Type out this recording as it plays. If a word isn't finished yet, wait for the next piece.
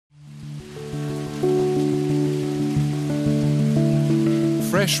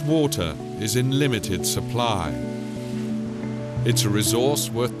Fresh water is in limited supply. It's a resource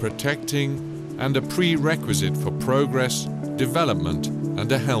worth protecting and a prerequisite for progress, development,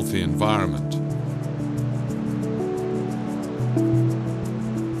 and a healthy environment.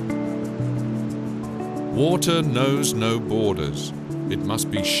 Water knows no borders. It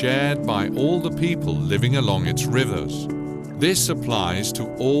must be shared by all the people living along its rivers. This applies to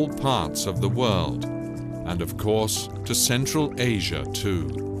all parts of the world, and of course to Central Asia too.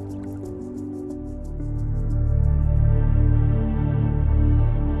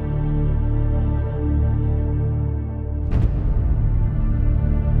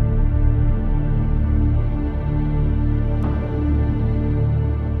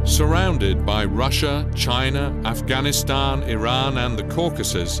 Surrounded by Russia, China, Afghanistan, Iran, and the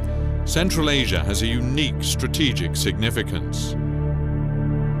Caucasus, Central Asia has a unique strategic significance.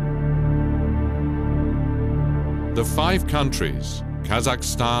 The 5 countries,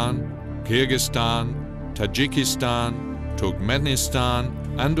 Kazakhstan, Kyrgyzstan, Tajikistan, Turkmenistan,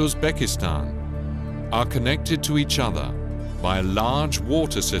 and Uzbekistan, are connected to each other by a large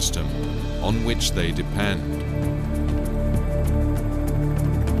water system on which they depend.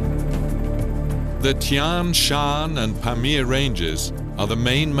 The Tian Shan and Pamir ranges are the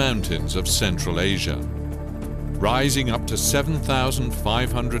main mountains of Central Asia. Rising up to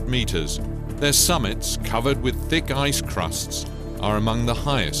 7,500 meters, their summits, covered with thick ice crusts, are among the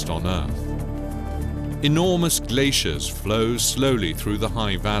highest on Earth. Enormous glaciers flow slowly through the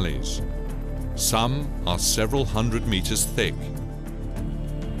high valleys. Some are several hundred meters thick.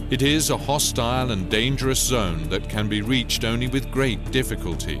 It is a hostile and dangerous zone that can be reached only with great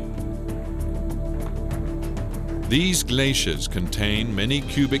difficulty. These glaciers contain many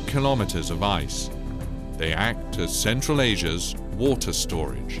cubic kilometers of ice. They act as Central Asia's water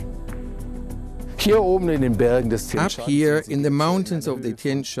storage. Up here in the mountains of the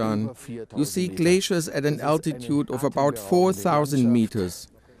Tian Shan, you see glaciers at an altitude of about 4,000 meters.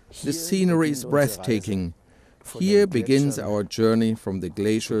 The scenery is breathtaking. Here begins our journey from the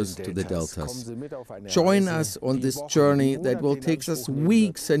glaciers to the deltas. Join us on this journey that will take us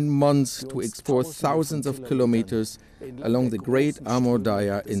weeks and months to explore thousands of kilometers along the great Amur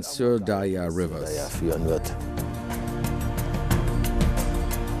Darya and Sur Darya rivers.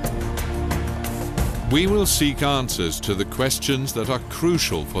 We will seek answers to the questions that are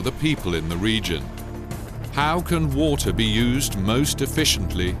crucial for the people in the region. How can water be used most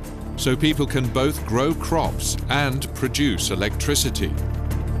efficiently so people can both grow crops and produce electricity?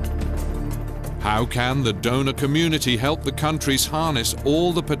 How can the donor community help the countries harness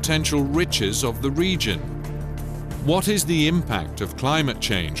all the potential riches of the region? What is the impact of climate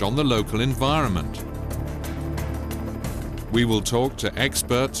change on the local environment? We will talk to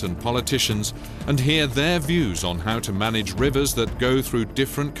experts and politicians and hear their views on how to manage rivers that go through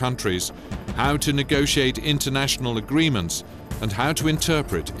different countries, how to negotiate international agreements, and how to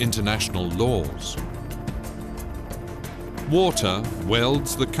interpret international laws. Water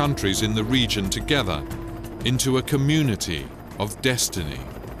welds the countries in the region together into a community of destiny.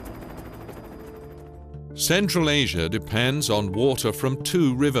 Central Asia depends on water from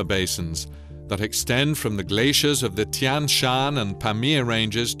 2 river basins that extend from the glaciers of the Tian Shan and Pamir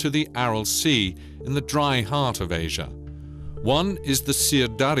ranges to the Aral Sea in the dry heart of Asia. One is the Sur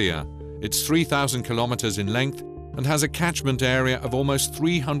Darya. It's 3,000 kilometers in length and has a catchment area of almost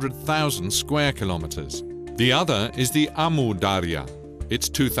 300,000 square kilometers. The other is the Amur Darya. It's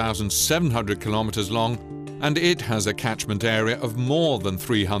 2,700 kilometers long and it has a catchment area of more than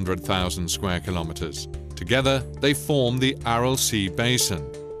 300,000 square kilometers. Together, they form the Aral Sea Basin.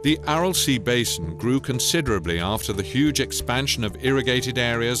 The Aral Sea Basin grew considerably after the huge expansion of irrigated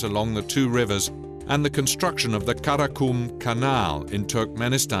areas along the 2 rivers and the construction of the Karakum Canal in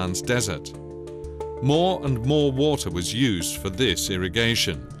Turkmenistan's desert. More and more water was used for this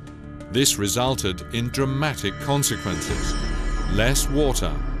irrigation. This resulted in dramatic consequences: less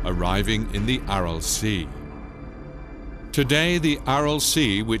water arriving in the Aral Sea. Today, the Aral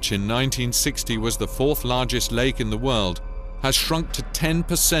Sea, which in 1960 was the 4th largest lake in the world, has shrunk to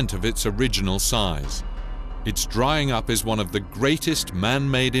 10% of its original size. Its drying up is one of the greatest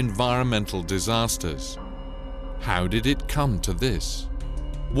man-made environmental disasters. How did it come to this?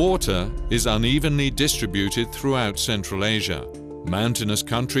 Water is unevenly distributed throughout Central Asia. Mountainous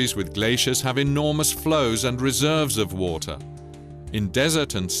countries with glaciers have enormous flows and reserves of water. In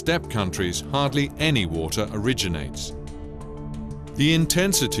desert and steppe countries, hardly any water originates. The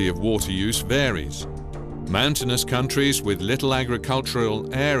intensity of water use varies. Mountainous countries with little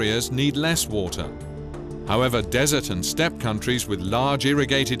agricultural areas need less water. However, desert and steppe countries with large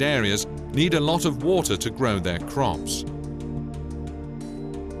irrigated areas need a lot of water to grow their crops.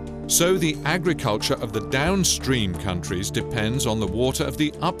 So the agriculture of the downstream countries depends on the water of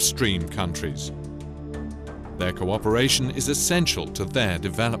the upstream countries. Their cooperation is essential to their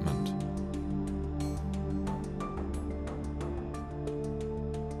development.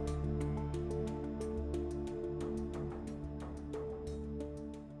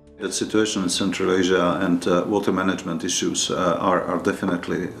 The situation in Central Asia and water management issues are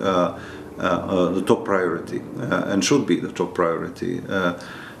definitely the top priority and should be the top priority.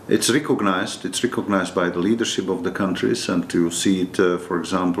 It's recognized by the leadership of the countries, and to see it, for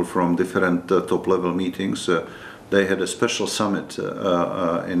example, from different top-level meetings. They had a special summit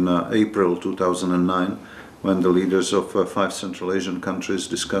in April 2009 when the leaders of 5 Central Asian countries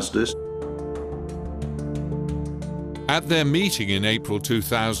discussed this. At their meeting in April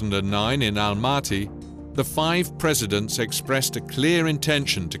 2009 in Almaty, the 5 presidents expressed a clear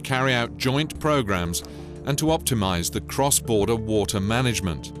intention to carry out joint programs and to optimize the cross-border water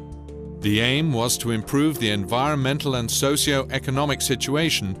management. The aim was to improve the environmental and socio-economic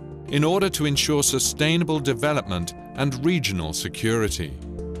situation in order to ensure sustainable development and regional security.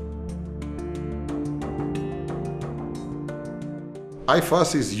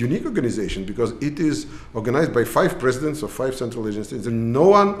 IFAS is a unique organization because it is organized by 5 presidents of 5 Central Asian states. There's no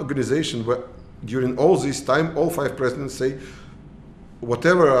one organization where during all this time all 5 presidents say,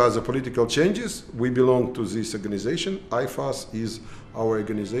 whatever are the political changes, we belong to this organization. IFAS is our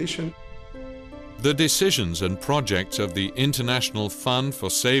organization. The decisions and projects of the International Fund for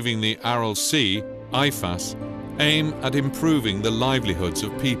Saving the Aral Sea, IFAS, aim at improving the livelihoods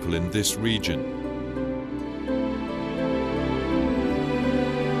of people in this region.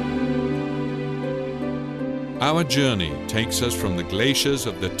 Our journey takes us from the glaciers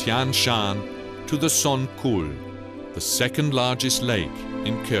of the Tian Shan to the Son Kul, the second largest lake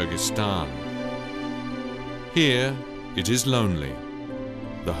in Kyrgyzstan. Here it is lonely.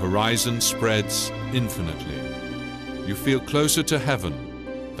 The horizon spreads infinitely. You feel closer to heaven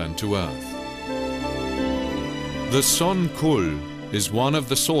than to earth. The Son Kul is one of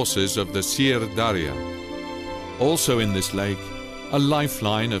the sources of the Sir Darya. Also in this lake, a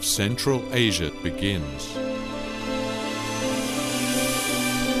lifeline of Central Asia begins.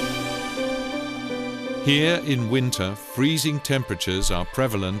 Here in winter, freezing temperatures are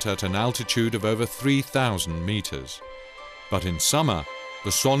prevalent at an altitude of over 3,000 meters. But in summer,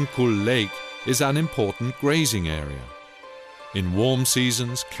 the Son Kul Lake is an important grazing area. In warm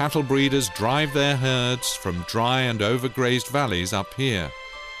seasons, cattle breeders drive their herds from dry and overgrazed valleys up here,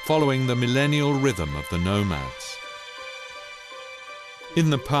 following the millennial rhythm of the nomads.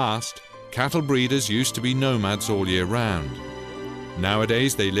 In the past, cattle breeders used to be nomads all year round.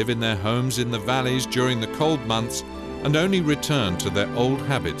 Nowadays they live in their homes in the valleys during the cold months and only return to their old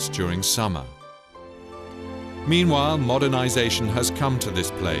habits during summer. Meanwhile, modernization has come to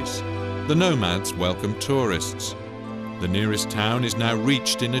this place. The nomads welcome tourists. The nearest town is now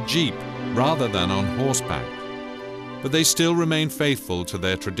reached in a jeep rather than on horseback. But they still remain faithful to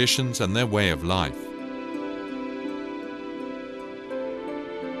their traditions and their way of life.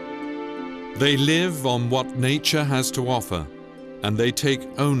 They live on what nature has to offer, and they take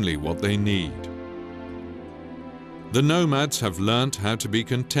only what they need. The nomads have learnt how to be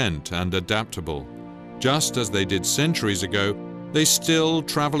content and adaptable. Just as they did centuries ago, they still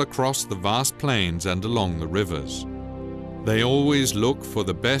travel across the vast plains and along the rivers. They always look for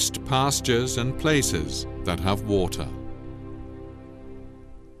the best pastures and places that have water.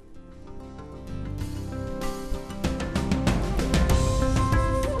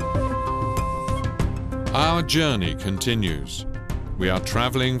 Our journey continues. We are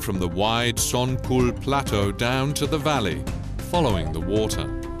traveling from the wide Son Kul plateau down to the valley, following the water.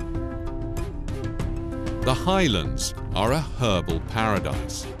 The highlands are a herbal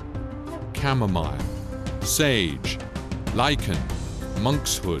paradise. Chamomile, sage, lichen,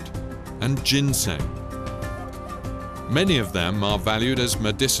 monkshood, and ginseng. Many of them are valued as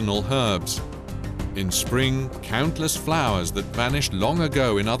medicinal herbs. In spring, countless flowers that vanished long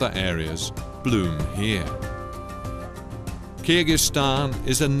ago in other areas bloom here. Kyrgyzstan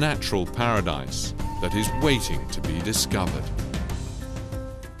is a natural paradise that is waiting to be discovered.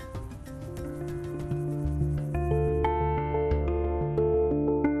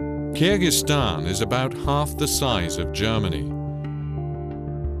 Kyrgyzstan is about half the size of Germany.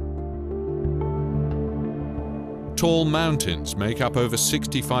 Tall mountains make up over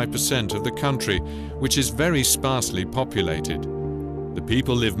 65% of the country, which is very sparsely populated. The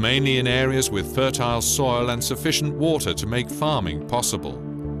people live mainly in areas with fertile soil and sufficient water to make farming possible.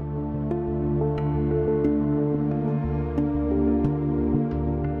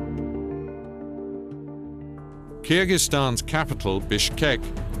 Kyrgyzstan's capital, Bishkek,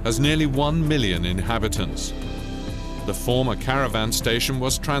 has nearly 1 million inhabitants. The former caravan station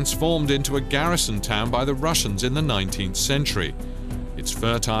was transformed into a garrison town by the Russians in the 19th century. Its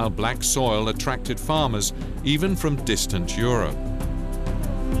fertile black soil attracted farmers even from distant Europe.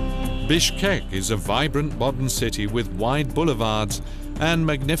 Bishkek is a vibrant modern city with wide boulevards and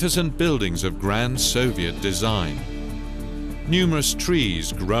magnificent buildings of grand Soviet design. Numerous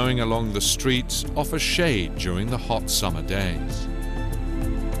trees growing along the streets offer shade during the hot summer days.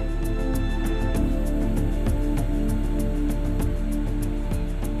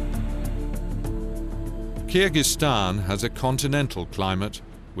 Kyrgyzstan has a continental climate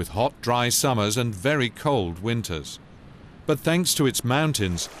with hot, dry summers and very cold winters. But thanks to its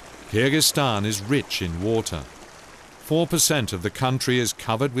mountains, Kyrgyzstan is rich in water. 4% of the country is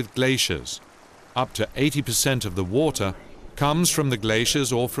covered with glaciers. Up to 80% of the water comes from the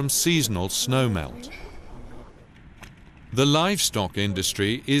glaciers or from seasonal snowmelt. The livestock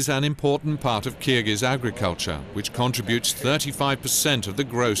industry is an important part of Kyrgyz agriculture, which contributes 35% of the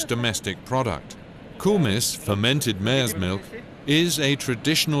gross domestic product. Kumis, fermented mare's milk, is a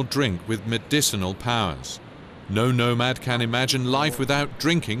traditional drink with medicinal powers. No nomad can imagine life without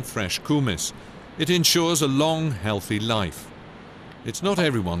drinking fresh kumis. It ensures a long, healthy life. It's not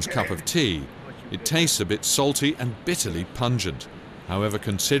everyone's cup of tea. It tastes a bit salty and bitterly pungent. However,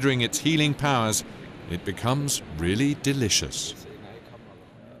 considering its healing powers, it becomes really delicious.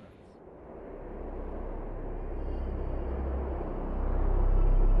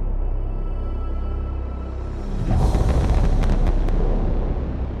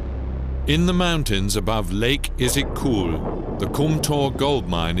 In the mountains above Lake Isikkul, the Kumtor gold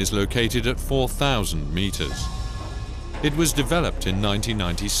mine is located at 4,000 meters. It was developed in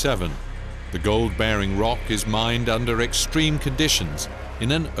 1997. The gold-bearing rock is mined under extreme conditions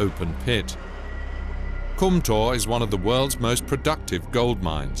in an open pit. Kumtor is one of the world's most productive gold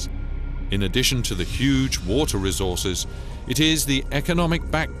mines. In addition to the huge water resources, it is the economic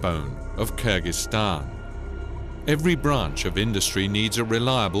backbone of Kyrgyzstan. Every branch of industry needs a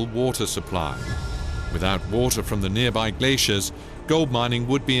reliable water supply. Without water from the nearby glaciers, gold mining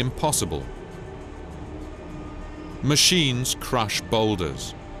would be impossible. Machines crush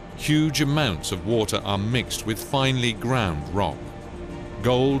boulders. Huge amounts of water are mixed with finely ground rock.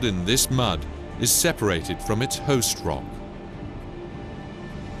 Gold in this mud is separated from its host rock.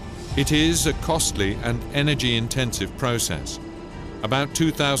 It is a costly and energy-intensive process. About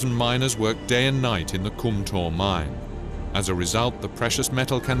 2,000 miners work day and night in the Kumtor mine. As a result, the precious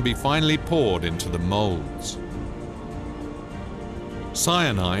metal can be finely poured into the molds.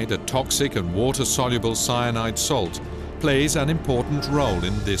 Cyanide, a toxic and water-soluble cyanide salt, plays an important role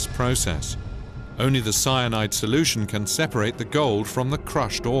in this process. Only the cyanide solution can separate the gold from the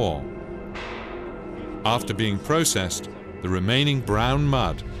crushed ore. After being processed, the remaining brown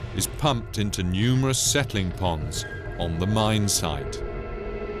mud is pumped into numerous settling ponds on the mine site.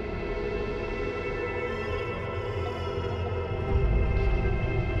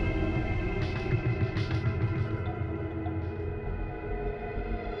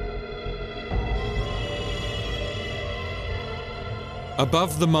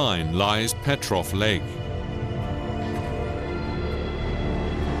 Above the mine lies Petrov Lake.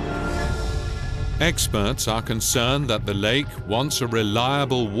 Experts are concerned that the lake, once a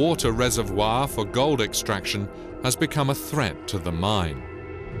reliable water reservoir for gold extraction, has become a threat to the mine.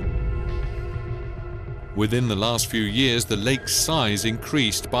 Within the last few years, the lake's size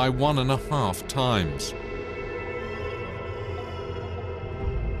increased by 1.5 times.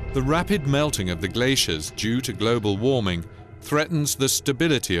 The rapid melting of the glaciers due to global warming threatens the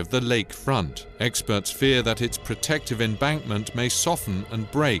stability of the lake front. Experts fear that its protective embankment may soften and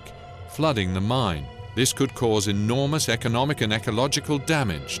break, flooding the mine. This could cause enormous economic and ecological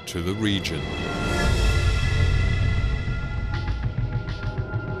damage to the region.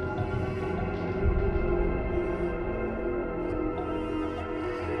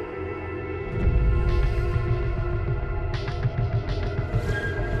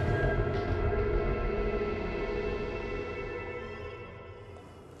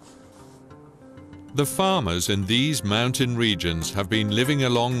 The farmers in these mountain regions have been living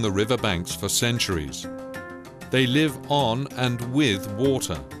along the riverbanks for centuries. They live on and with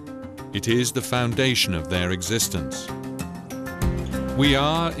water. It is the foundation of their existence. We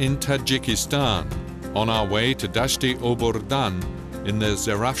are in Tajikistan, on our way to Dashti-Oburdan in the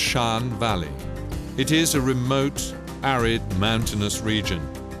Zarafshan Valley. It is a remote, arid, mountainous region,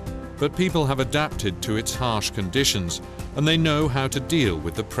 but people have adapted to its harsh conditions and they know how to deal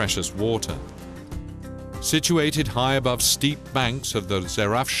with the precious water. Situated high above steep banks of the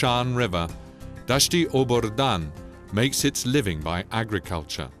Zarafshan River, Dashti-Obordan makes its living by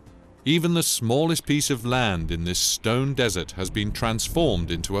agriculture. Even the smallest piece of land in this stone desert has been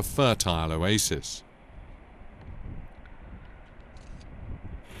transformed into a fertile oasis.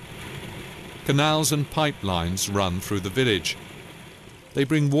 Canals and pipelines run through the village. They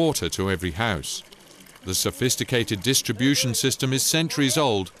bring water to every house. The sophisticated distribution system is centuries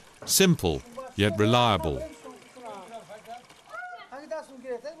old, simple yet reliable.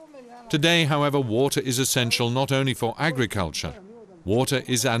 Today, however, water is essential not only for agriculture. Water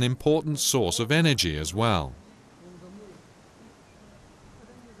is an important source of energy as well.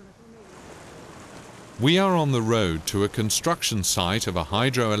 We are on the road to a construction site of a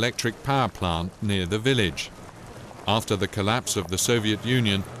hydroelectric power plant near the village. After the collapse of the Soviet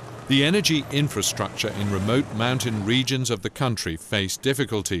Union, the energy infrastructure in remote mountain regions of the country faced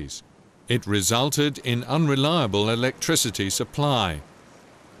difficulties. It resulted in unreliable electricity supply.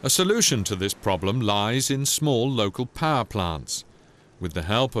 A solution to this problem lies in small local power plants. With the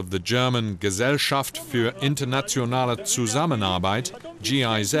help of the German Gesellschaft für internationale Zusammenarbeit,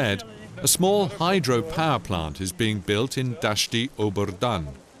 GIZ, a small hydro power plant is being built in Dashti-Obordan.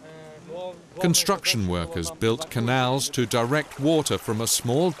 Construction workers built canals to direct water from a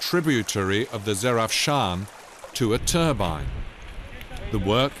small tributary of the Zerafshan to a turbine. The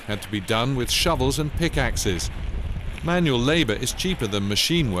work had to be done with shovels and pickaxes. Manual labor is cheaper than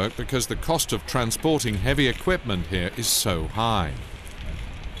machine work because the cost of transporting heavy equipment here is so high.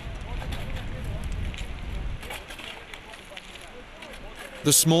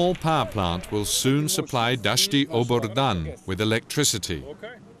 The small power plant will soon supply Dashti-Obordan with electricity.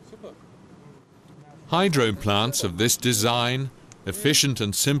 Hydro plants of this design, efficient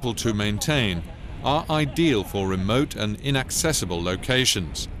and simple to maintain, are ideal for remote and inaccessible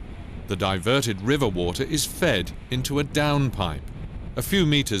locations. The diverted river water is fed into a downpipe. A few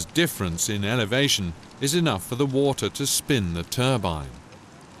meters difference in elevation is enough for the water to spin the turbine.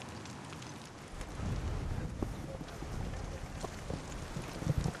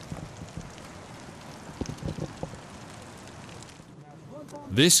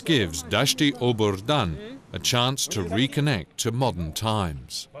 This gives Dashti-Obordan a chance to reconnect to modern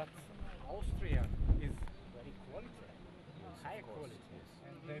times. Austria is very high quality,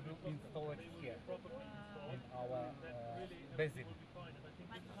 and they will install it here in our basin.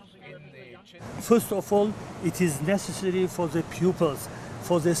 First of all, it is necessary for the pupils,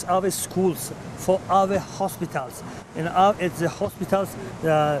 for our schools, for our hospitals. And at the hospitals,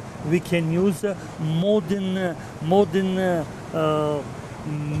 we can use modern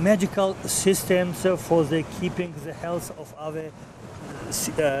medical systems for the keeping the health of our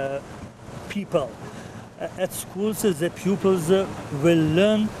people. At schools, the pupils will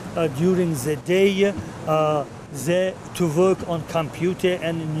learn during the day to work on computer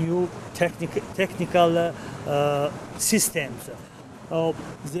and new technical systems.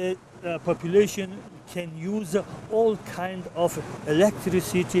 The population can use all kind of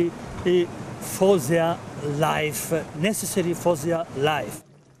electricity for their life, necessary for their life.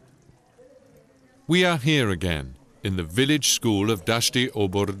 We are here again, in the village school of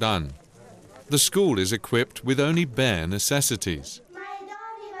Dashti-Obordan. The school is equipped with only bare necessities.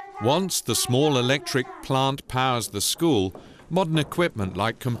 Once the small electric plant powers the school, modern equipment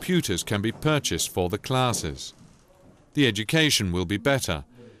like computers can be purchased for the classes. The education will be better.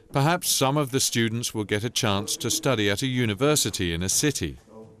 Perhaps some of the students will get a chance to study at a university in a city.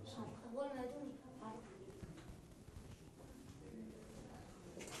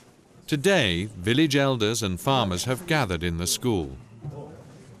 Today, village elders and farmers have gathered in the school.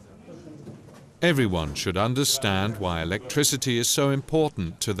 Everyone should understand why electricity is so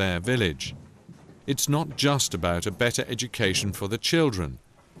important to their village. It's not just about a better education for the children.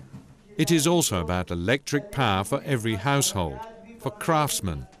 It is also about electric power for every household, for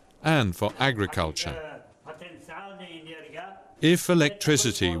craftsmen, and for agriculture. If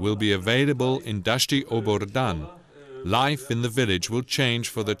electricity will be available in Dashti-Obordan, life in the village will change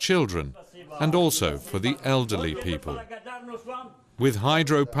for the children and also for the elderly people. With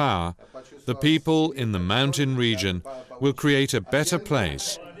hydropower, the people in the mountain region will create a better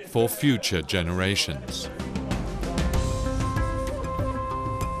place for future generations.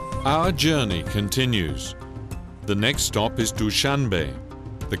 Our journey continues. The next stop is Dushanbe,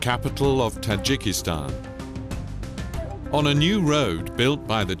 the capital of Tajikistan. On a new road built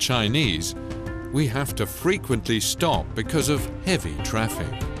by the Chinese, we have to frequently stop because of heavy traffic.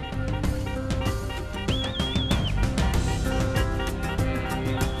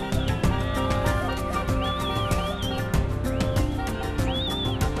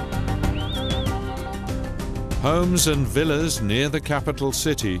 Homes and villas near the capital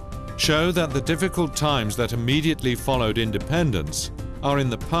city show that the difficult times that immediately followed independence are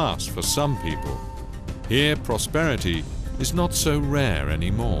in the past for some people. Here, prosperity is not so rare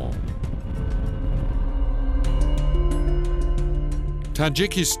anymore.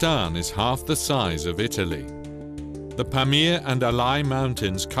 Tajikistan is half the size of Italy. The Pamir and Alai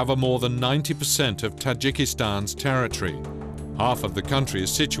mountains cover more than 90% of Tajikistan's territory. Half of the country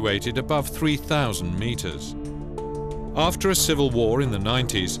is situated above 3,000 meters. After a civil war in the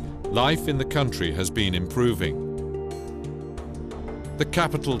 90s, life in the country has been improving. The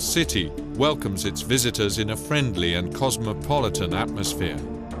capital city welcomes its visitors in a friendly and cosmopolitan atmosphere.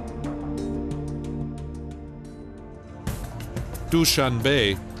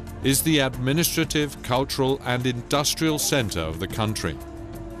 Dushanbe is the administrative, cultural and industrial center of the country.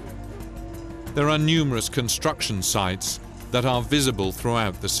 There are numerous construction sites that are visible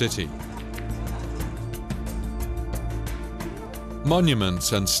throughout the city.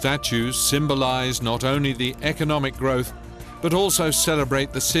 Monuments and statues symbolize not only the economic growth, but also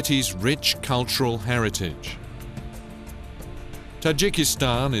celebrate the city's rich cultural heritage.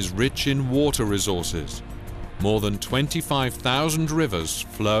 Tajikistan is rich in water resources. More than 25,000 rivers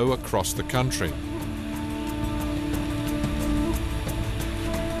flow across the country.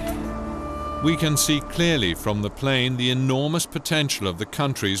 We can see clearly from the plane the enormous potential of the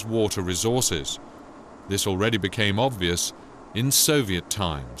country's water resources. This already became obvious in Soviet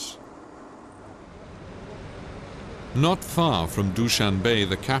times. Not far from Dushanbe,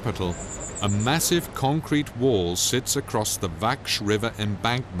 the capital, a massive concrete wall sits across the Vaksh River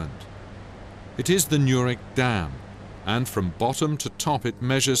embankment. It is the Nurek Dam, and from bottom to top it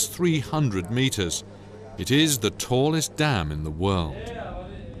measures 300 meters. It is the tallest dam in the world.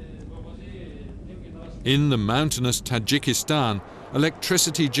 In the mountainous Tajikistan,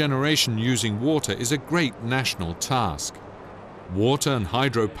 electricity generation using water is a great national task. Water and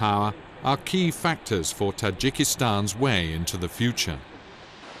hydropower are key factors for Tajikistan's way into the future.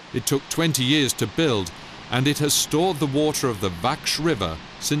 It took 20 years to build, and it has stored the water of the Vaksh River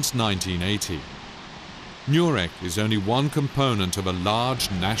since 1980. Nurek is only one component of a large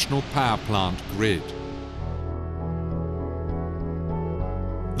national power plant grid.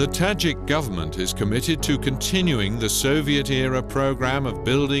 The Tajik government is committed to continuing the Soviet-era program of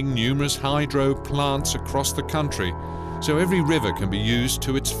building numerous hydro plants across the country, so every river can be used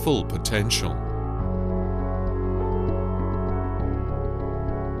to its full potential.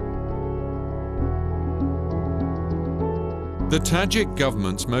 The Tajik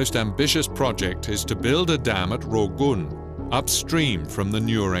government's most ambitious project is to build a dam at Rogun, upstream from the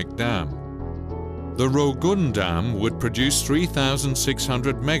Nurek Dam. The Rogun Dam would produce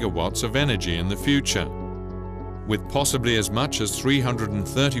 3,600 megawatts of energy in the future. With possibly as much as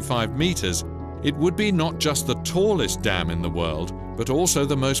 335 meters, it would be not just the tallest dam in the world, but also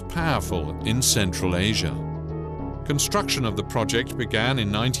the most powerful in Central Asia. Construction of the project began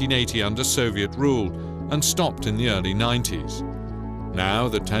in 1980 under Soviet rule and stopped in the early 90s. Now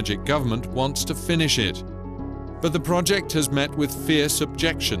the Tajik government wants to finish it. But the project has met with fierce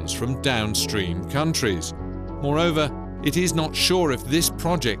objections from downstream countries. Moreover, it is not sure if this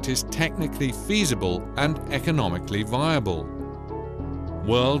project is technically feasible and economically viable.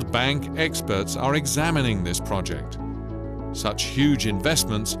 World Bank experts are examining this project. Such huge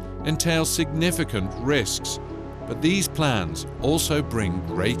investments entail significant risks, but these plans also bring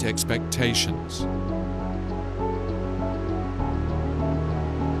great expectations.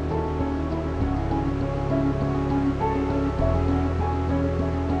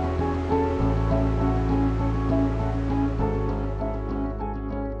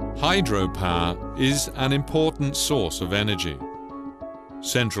 Hydropower is an important source of energy.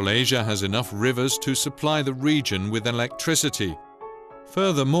 Central Asia has enough rivers to supply the region with electricity.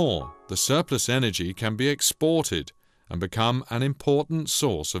 Furthermore, the surplus energy can be exported and become an important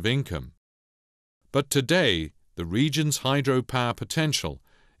source of income. But today, the region's hydropower potential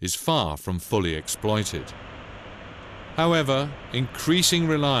is far from fully exploited. However, increasing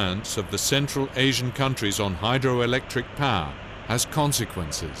reliance of the Central Asian countries on hydroelectric power has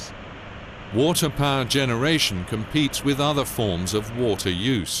consequences. Water power generation competes with other forms of water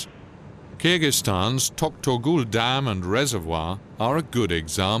use. Kyrgyzstan's Toktogul Dam and Reservoir are a good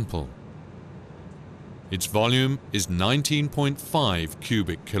example. Its volume is 19.5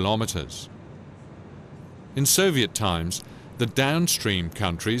 cubic kilometers. In Soviet times, the downstream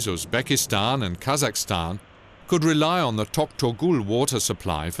countries Uzbekistan and Kazakhstan could rely on the Toktogul water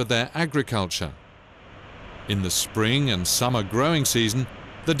supply for their agriculture. In the spring and summer growing season,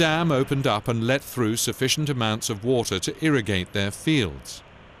 the dam opened up and let through sufficient amounts of water to irrigate their fields.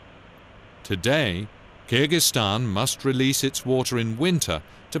 Today, Kyrgyzstan must release its water in winter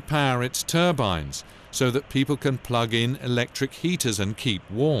to power its turbines so that people can plug in electric heaters and keep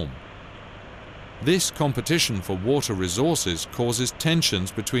warm. This competition for water resources causes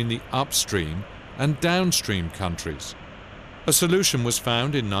tensions between the upstream and downstream countries. A solution was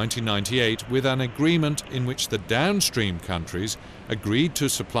found in 1998 with an agreement in which the downstream countries agreed to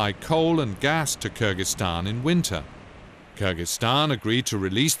supply coal and gas to Kyrgyzstan in winter. Kyrgyzstan agreed to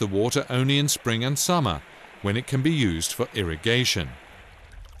release the water only in spring and summer, when it can be used for irrigation.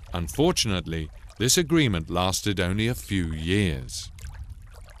 Unfortunately, this agreement lasted only a few years.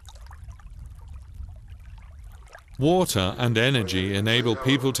 Water and energy enable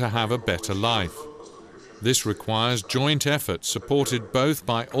people to have a better life. This requires joint efforts supported both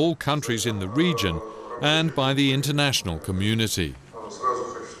by all countries in the region and by the international community.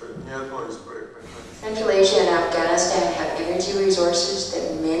 Central Asia and Afghanistan have energy resources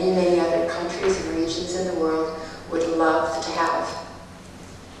that many other countries and regions in the world would love to have.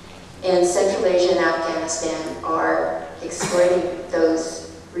 And Central Asia and Afghanistan are exploiting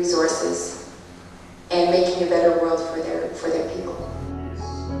those resources and making a better world for their people.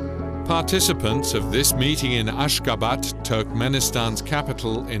 Participants of this meeting in Ashgabat, Turkmenistan's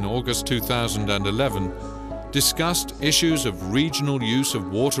capital, in August 2011 discussed issues of regional use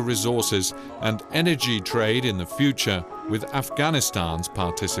of water resources and energy trade in the future with Afghanistan's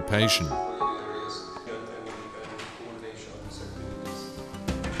participation.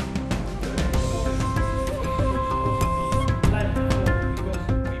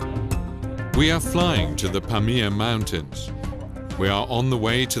 We are flying to the Pamir Mountains. We are on the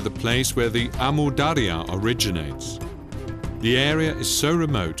way to the place where the Amu Darya originates. The area is so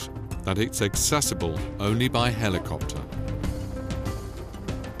remote that it's accessible only by helicopter.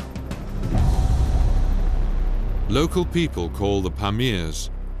 Local people call the Pamirs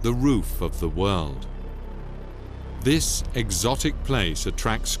the roof of the world. This exotic place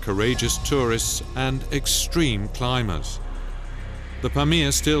attracts courageous tourists and extreme climbers. The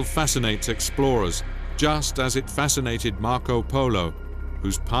Pamir still fascinates explorers, just as it fascinated Marco Polo,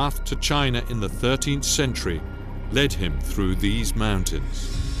 whose path to China in the 13th century led him through these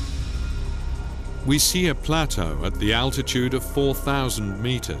mountains. We see a plateau at the altitude of 4,000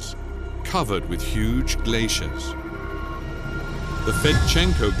 meters, covered with huge glaciers. The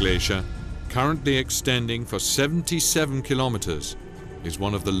Fedchenko Glacier, currently extending for 77 kilometers, is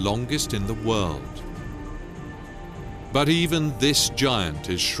one of the longest in the world. But even this giant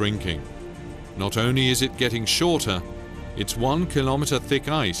is shrinking. Not only is it getting shorter, its 1 kilometer thick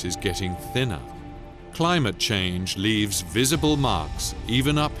ice is getting thinner. Climate change leaves visible marks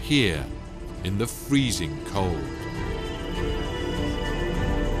even up here in the freezing cold.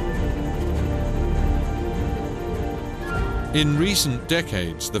 In recent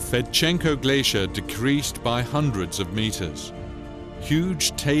decades, the Fedchenko Glacier decreased by hundreds of meters.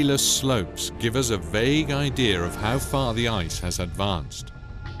 Huge talus slopes give us a vague idea of how far the ice has advanced.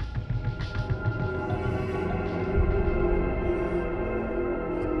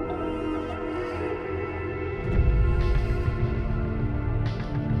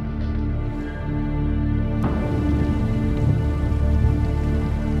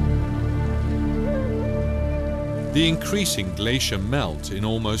 The increasing glacier melt in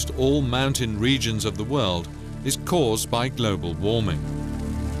almost all mountain regions of the world is caused by global warming.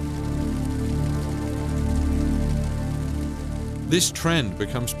 This trend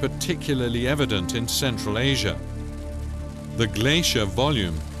becomes particularly evident in Central Asia. The glacier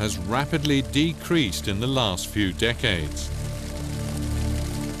volume has rapidly decreased in the last few decades.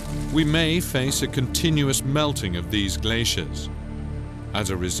 We may face a continuous melting of these glaciers.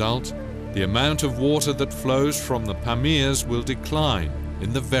 As a result, the amount of water that flows from the Pamirs will decline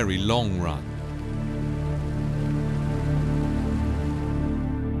in the very long run.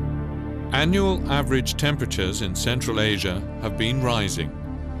 Annual average temperatures in Central Asia have been rising.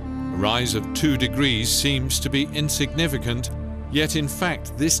 A rise of 2 degrees seems to be insignificant, yet in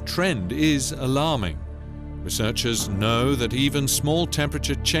fact this trend is alarming. Researchers know that even small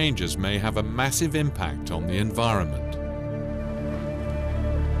temperature changes may have a massive impact on the environment.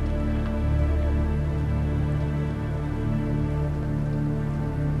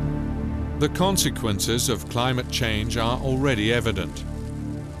 The consequences of climate change are already evident.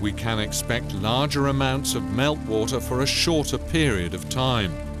 We can expect larger amounts of meltwater for a shorter period of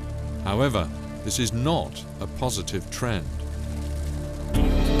time. However, this is not a positive trend.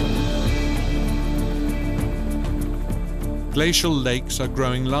 Glacial lakes are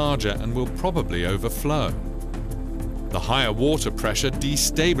growing larger and will probably overflow. The higher water pressure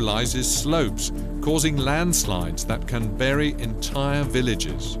destabilizes slopes, causing landslides that can bury entire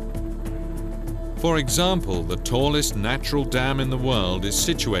villages. For example, the tallest natural dam in the world is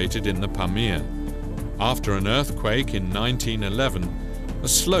situated in the Pamir. After an earthquake in 1911, a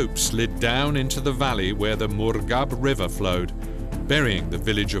slope slid down into the valley where the Murghab River flowed, burying the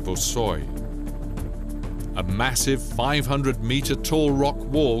village of Osoy. A massive 500-meter tall rock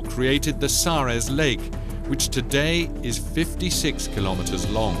wall created the Sares Lake, which today is 56 kilometers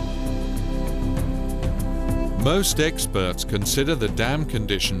long. Most experts consider the dam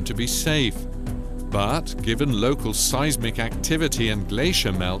condition to be safe, but given local seismic activity and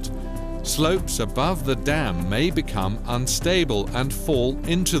glacier melt, slopes above the dam may become unstable and fall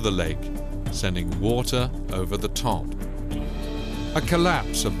into the lake, sending water over the top. A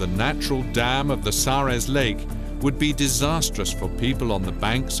collapse of the natural dam of the Sares Lake would be disastrous for people on the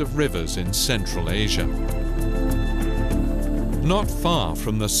banks of rivers in Central Asia. Not far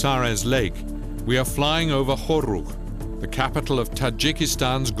from the Sares Lake, we are flying over Horuk, the capital of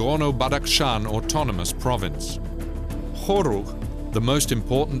Tajikistan's Gorno-Badakhshan Autonomous Province. Horuk, the most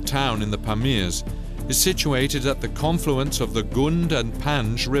important town in the Pamirs, is situated at the confluence of the Gund and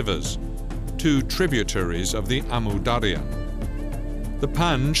Panj rivers, two tributaries of the Amu Darya. The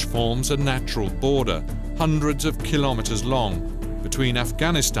Panj forms a natural border, hundreds of kilometers long, between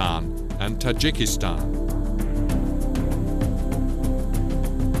Afghanistan and Tajikistan.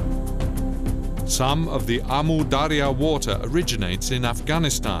 Some of the Amu Darya water originates in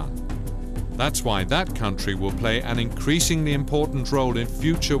Afghanistan. That's why that country will play an increasingly important role in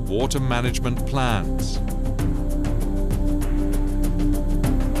future water management plans.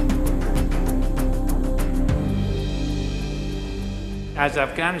 As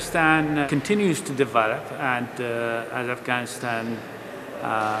Afghanistan continues to develop and as Afghanistan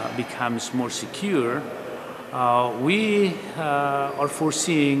becomes more secure, we are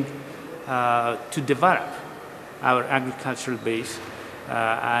foreseeing to develop our agricultural base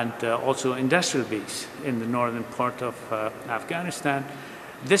and also industrial base in the northern part of Afghanistan.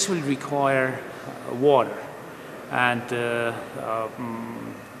 This will require water, and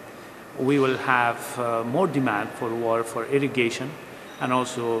we will have more demand for water for irrigation, and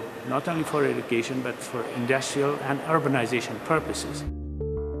also not only for irrigation but for industrial and urbanization purposes.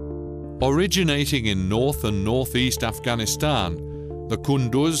 Originating in north and northeast Afghanistan, the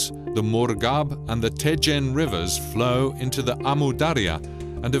Kunduz, the Murghab and the Tejen rivers flow into the Amu Darya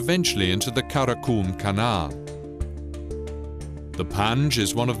and eventually into the Karakum Canal. The Panj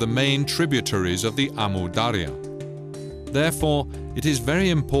is one of the main tributaries of the Amu Darya. Therefore, it is very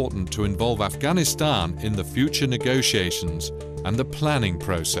important to involve Afghanistan in the future negotiations and the planning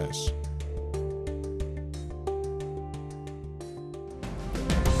process.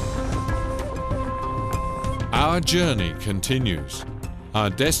 Our journey continues. Our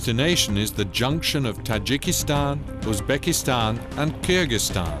destination is the junction of Tajikistan, Uzbekistan and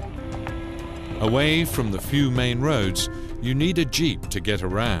Kyrgyzstan. Away from the few main roads, you need a jeep to get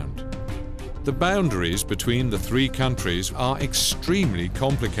around. The boundaries between the three countries are extremely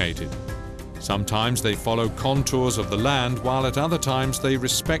complicated. Sometimes they follow contours of the land, while at other times they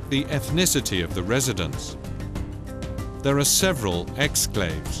respect the ethnicity of the residents. There are several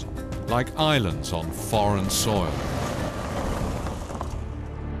exclaves, like islands on foreign soil.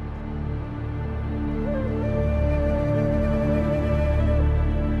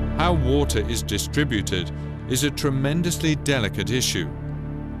 How water is distributed is a tremendously delicate issue.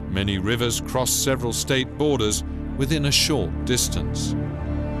 Many rivers cross several state borders within a short distance.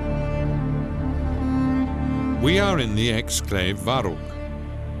 We are in the exclave Varuk,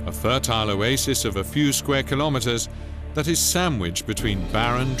 a fertile oasis of a few square kilometers that is sandwiched between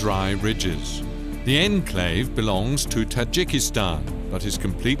barren, dry ridges. The enclave belongs to Tajikistan, but is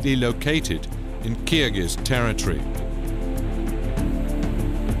completely located in Kyrgyz territory.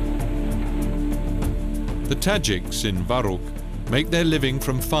 The Tajiks in Varuk make their living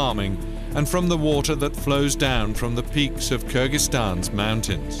from farming and from the water that flows down from the peaks of Kyrgyzstan's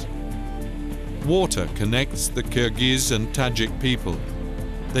mountains. Water connects the Kyrgyz and Tajik people.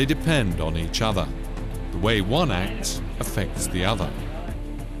 They depend on each other. The way one acts affects the other.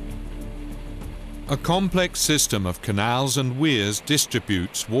 A complex system of canals and weirs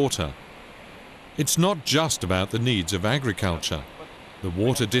distributes water. It's not just about the needs of agriculture. The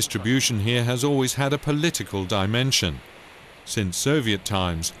water distribution here has always had a political dimension. Since Soviet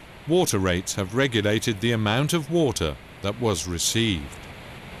times, water rates have regulated the amount of water that was received.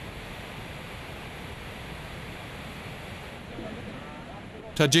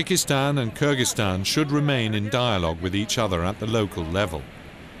 Tajikistan and Kyrgyzstan should remain in dialogue with each other at the local level.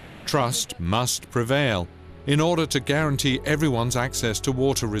 Trust must prevail in order to guarantee everyone's access to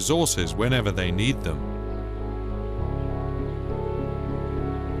water resources whenever they need them.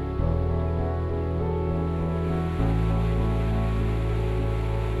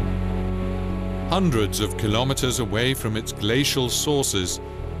 Hundreds of kilometers away from its glacial sources,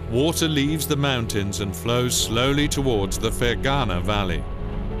 water leaves the mountains and flows slowly towards the Fergana Valley.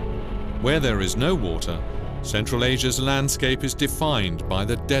 Where there is no water, Central Asia's landscape is defined by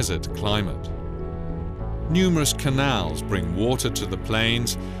the desert climate. Numerous canals bring water to the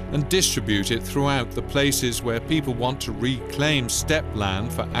plains and distribute it throughout the places where people want to reclaim steppe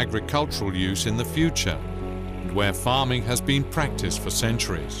land for agricultural use in the future, and where farming has been practiced for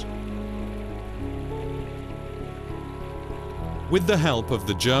centuries. With the help of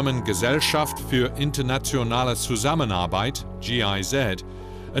the German Gesellschaft für internationale Zusammenarbeit, GIZ,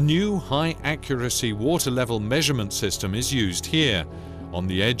 a new high-accuracy water level measurement system is used here, on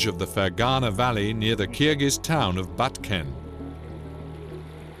the edge of the Fergana Valley near the Kyrgyz town of Batken.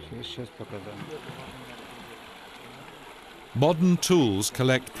 Modern tools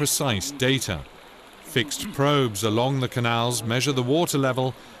collect precise data. Fixed probes along the canals measure the water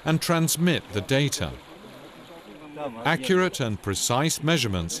level and transmit the data. Accurate and precise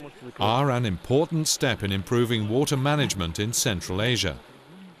measurements are an important step in improving water management in Central Asia.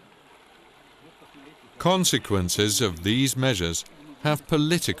 Consequences of these measures have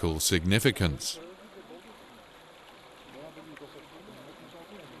political significance.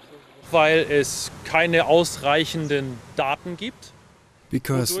 Weil es keine ausreichenden Daten gibt.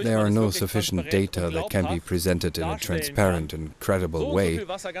 Because there are no sufficient data that can be presented in a transparent and credible way,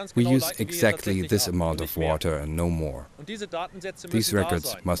 we use exactly this amount of water and no more. These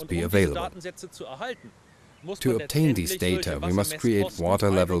records must be available. To obtain these data, we must create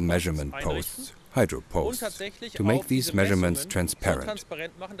water level measurement posts, hydro posts, to make these measurements transparent,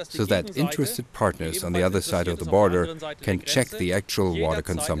 so that interested partners on the other side of the border can check the actual water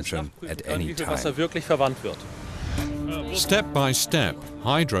consumption at any time. Step by step,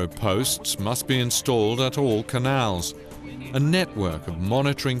 hydro posts must be installed at all canals. A network of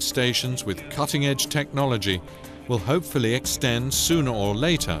monitoring stations with cutting-edge technology will hopefully extend sooner or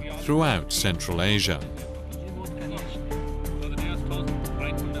later throughout Central Asia.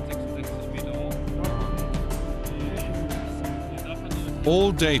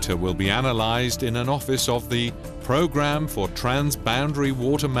 All data will be analyzed in an office of the Program for Transboundary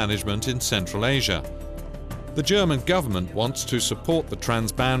Water Management in Central Asia. The German government wants to support the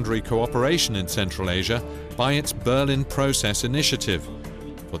transboundary cooperation in Central Asia by its Berlin Process initiative.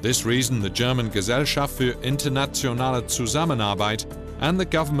 For this reason, the German Gesellschaft für internationale Zusammenarbeit and the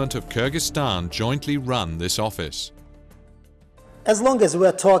government of Kyrgyzstan jointly run this office. As long as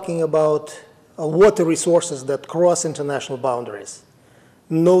we're talking about water resources that cross international boundaries,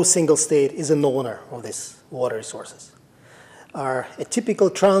 no single state is an owner of these water resources. A typical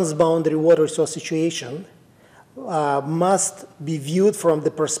transboundary water resource situation must be viewed from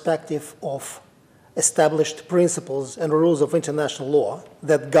the perspective of established principles and rules of international law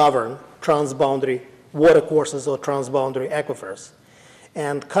that govern transboundary water courses or transboundary aquifers.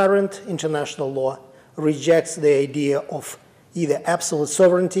 And current international law rejects the idea of either absolute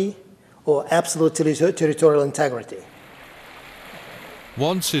sovereignty or absolute territorial integrity.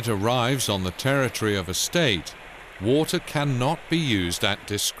 Once it arrives on the territory of a state, water cannot be used at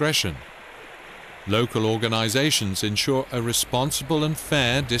discretion. Local organizations ensure a responsible and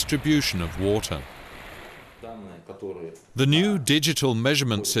fair distribution of water. The new digital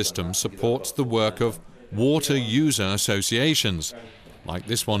measurement system supports the work of water user associations, like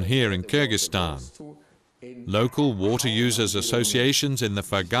this one here in Kyrgyzstan. Local water users associations in the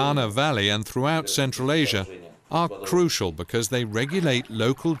Fergana Valley and throughout Central Asia are crucial because they regulate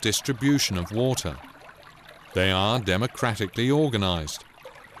local distribution of water. They are democratically organized.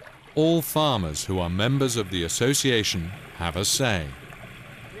 All farmers who are members of the association have a say.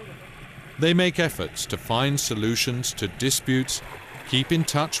 They make efforts to find solutions to disputes, keep in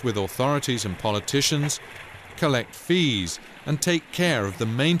touch with authorities and politicians, collect fees, and take care of the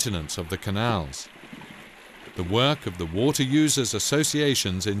maintenance of the canals. The work of the water users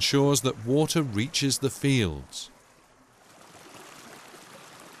associations ensures that water reaches the fields.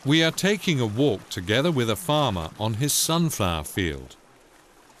 We are taking a walk together with a farmer on his sunflower field.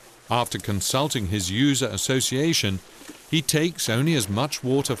 After consulting his user association, he takes only as much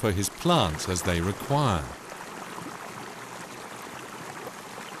water for his plants as they require.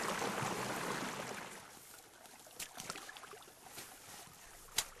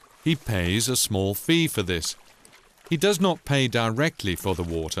 He pays a small fee for this. He does not pay directly for the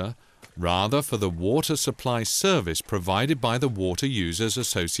water, rather for the water supply service provided by the Water Users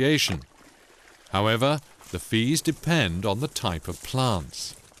Association. However, the fees depend on the type of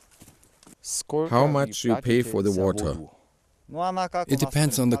plants. How much do you pay for the water? It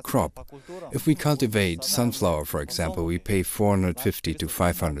depends on the crop. If we cultivate sunflower, for example, we pay 450 to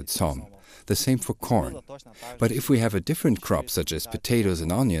 500 som. the same for corn. But if we have a different crop, such as potatoes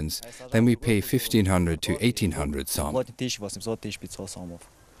and onions, then we pay 1,500 to 1,800 som.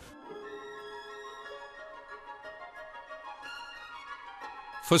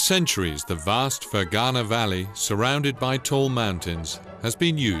 For centuries, the vast Fergana Valley, surrounded by tall mountains, has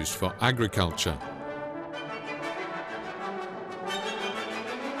been used for agriculture.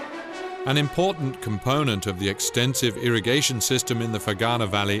 An important component of the extensive irrigation system in the Fergana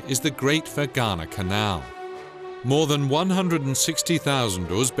Valley is the Great Fergana Canal. More than 160,000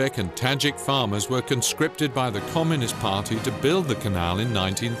 Uzbek and Tajik farmers were conscripted by the Communist Party to build the canal in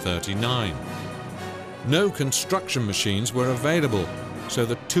 1939. No construction machines were available, so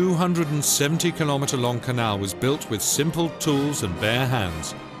the 270-kilometer-long canal was built with simple tools and bare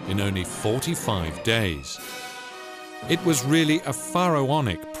hands in only 45 days. It was really a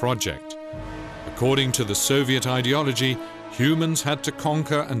pharaonic project. According to the Soviet ideology, humans had to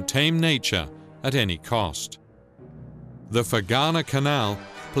conquer and tame nature at any cost. The Fergana Canal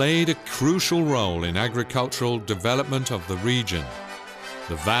played a crucial role in agricultural development of the region.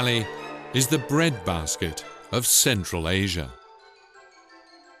 The valley is the breadbasket of Central Asia.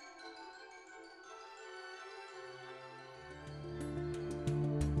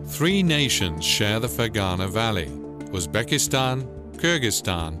 Three nations share the Fergana Valley: Uzbekistan,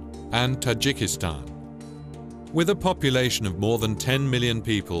 Kyrgyzstan, and Tajikistan. With a population of more than 10 million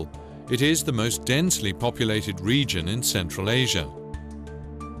people, it is the most densely populated region in Central Asia.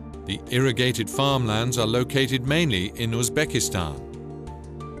 The irrigated farmlands are located mainly in Uzbekistan.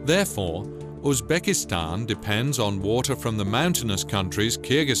 Therefore, Uzbekistan depends on water from the mountainous countries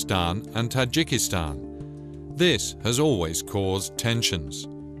Kyrgyzstan and Tajikistan. This has always caused tensions.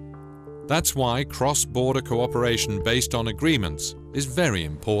 That's why cross-border cooperation based on agreements is very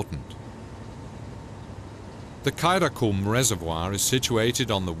important. The Karakum Reservoir is situated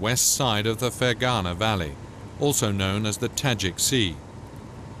on the west side of the Fergana Valley, also known as the Tajik Sea.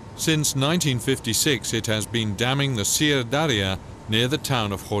 Since 1956 it has been damming the Sir Darya near the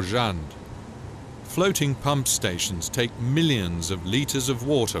town of Khojand. Floating pump stations take millions of liters of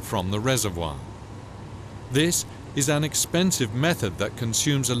water from the reservoir. This is an expensive method that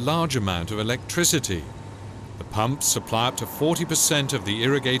consumes a large amount of electricity. The pumps supply up to 40% of the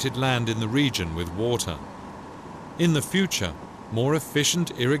irrigated land in the region with water. In the future, more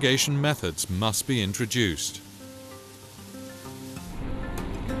efficient irrigation methods must be introduced.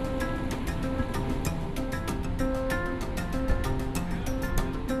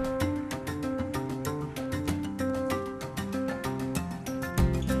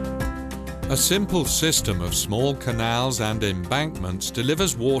 A simple system of small canals and embankments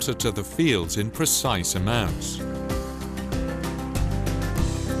delivers water to the fields in precise amounts.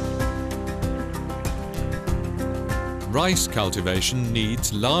 Rice cultivation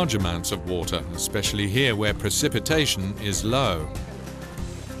needs large amounts of water, especially here where precipitation is low.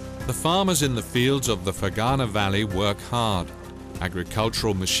 The farmers in the fields of the Fergana Valley work hard.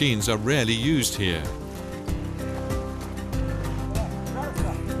 Agricultural machines are rarely used here.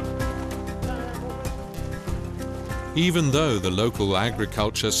 Even though the local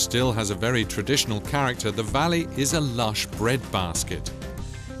agriculture still has a very traditional character, the valley is a lush breadbasket.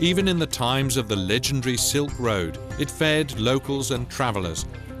 Even in the times of the legendary Silk Road, it fed locals and travelers,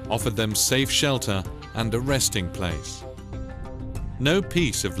 offered them safe shelter and a resting place. No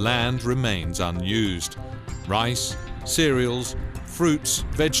piece of land remains unused. Rice, cereals, fruits,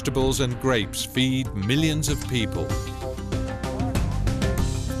 vegetables and grapes feed millions of people.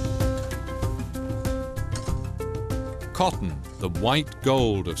 Cotton, the white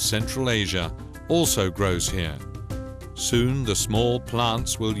gold of Central Asia, also grows here. Soon the small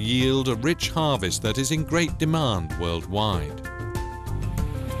plants will yield a rich harvest that is in great demand worldwide.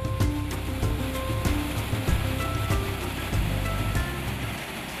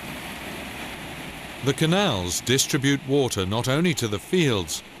 The canals distribute water not only to the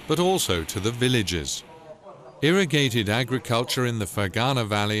fields, but also to the villages. Irrigated agriculture in the Fergana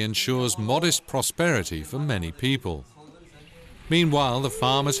Valley ensures modest prosperity for many people. Meanwhile, the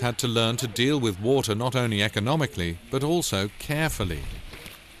farmers had to learn to deal with water not only economically, but also carefully.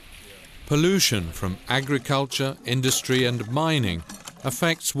 Pollution from agriculture, industry and mining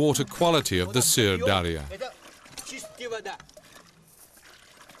affects water quality of the Sir Darya.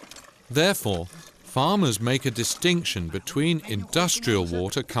 Therefore, farmers make a distinction between industrial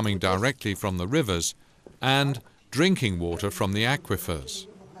water coming directly from the rivers and drinking water from the aquifers.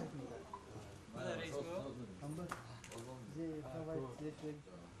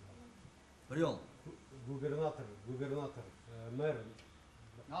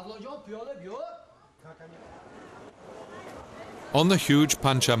 On the huge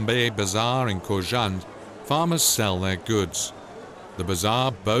Panchambe bazaar in Khojand, farmers sell their goods. The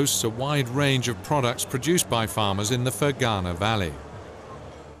bazaar boasts a wide range of products produced by farmers in the Fergana Valley.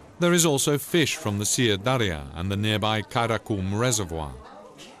 There is also fish from the Sir Darya and the nearby Karakum Reservoir.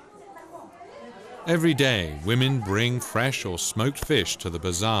 Every day, women bring fresh or smoked fish to the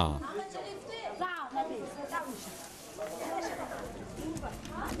bazaar.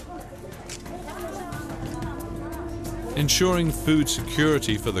 Ensuring food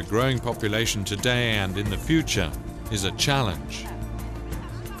security for the growing population today and in the future is a challenge.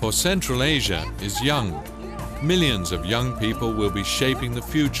 For Central Asia is young. Millions of young people will be shaping the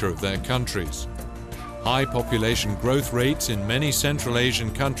future of their countries. High population growth rates in many Central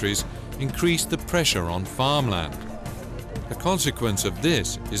Asian countries increase the pressure on farmland. The consequence of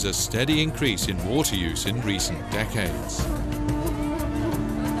this is a steady increase in water use in recent decades.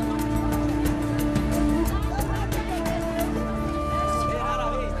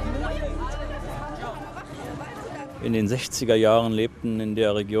 In den 60er Jahren lebten in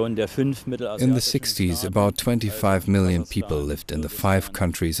der Region der 5 mittelasiatischen In the 60s, about 25 million people lived in the 5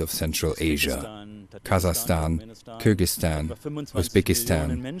 countries of Central Asia: Kazakhstan, Kyrgyzstan,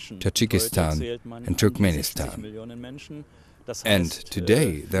 Uzbekistan, Tajikistan, and Turkmenistan. And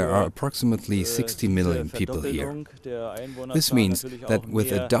today there are approximately 60 million people here. This means that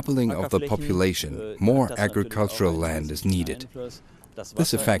with a doubling of the population, more agricultural land is needed.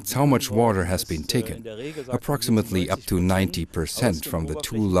 This affects how much water has been taken, approximately up to 90% from the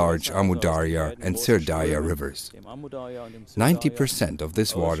 2 large Amu Darya and Sir Darya rivers. 90% of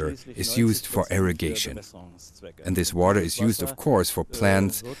this water is used for irrigation. And this water is used, of course, for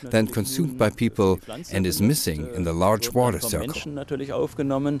plants, then consumed by people and is missing in the large water circle.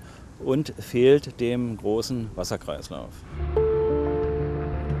 Und fehlt dem großen Wasserkreislauf.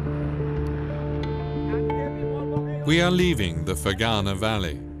 We are leaving the Fergana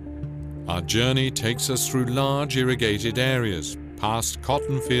Valley. Our journey takes us through large irrigated areas, past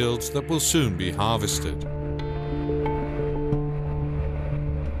cotton fields that will soon be harvested.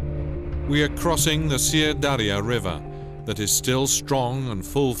 We are crossing the Sir Darya River that is still strong and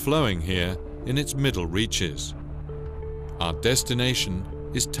full-flowing here in its middle reaches. Our destination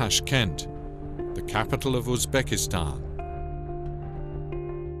is Tashkent, the capital of Uzbekistan.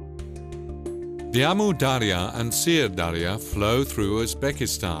 The Amu Darya and Sir Darya flow through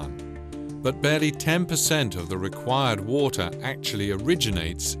Uzbekistan, but barely 10% of the required water actually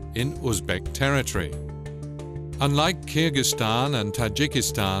originates in Uzbek territory. Unlike Kyrgyzstan and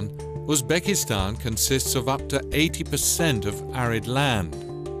Tajikistan, Uzbekistan consists of up to 80% of arid land.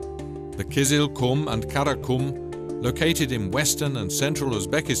 The Kizilkum and Karakum, located in western and central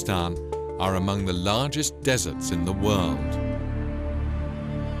Uzbekistan, are among the largest deserts in the world.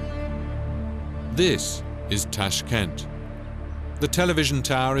 This is Tashkent. The television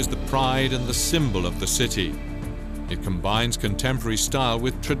tower is the pride and the symbol of the city. It combines contemporary style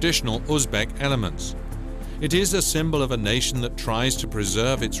with traditional Uzbek elements. It is a symbol of a nation that tries to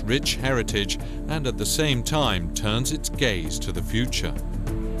preserve its rich heritage and at the same time turns its gaze to the future.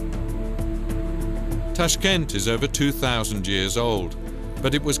 Tashkent is over 2,000 years old,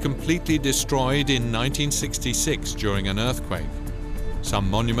 but it was completely destroyed in 1966 during an earthquake.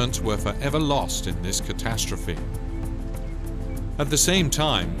 Some monuments were forever lost in this catastrophe. At the same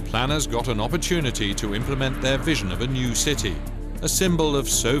time, planners got an opportunity to implement their vision of a new city, a symbol of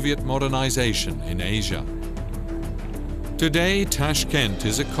Soviet modernization in Asia. Today, Tashkent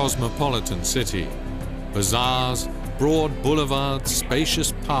is a cosmopolitan city. Bazaars, broad boulevards,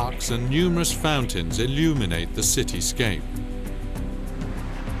 spacious parks, and numerous fountains illuminate the cityscape.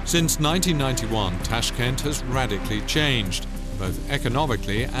 Since 1991, Tashkent has radically changed, both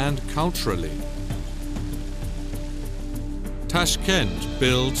economically and culturally. Tashkent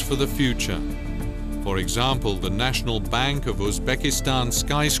builds for the future. For example, the National Bank of Uzbekistan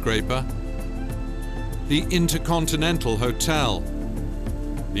skyscraper, the Intercontinental Hotel,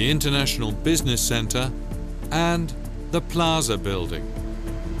 the International Business Center, and the Plaza Building.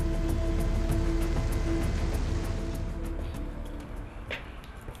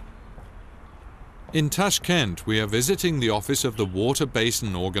 In Tashkent, we are visiting the office of the Water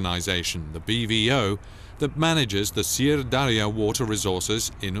Basin Organization, the BVO, that manages the Sir Darya water resources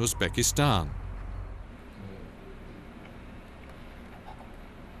in Uzbekistan.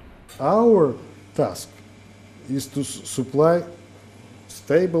 Our task is to supply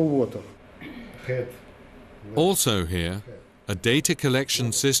stable water. Also here, a data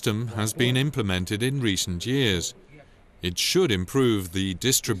collection system has been implemented in recent years. It should improve the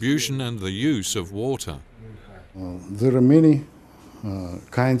distribution and the use of water. There are many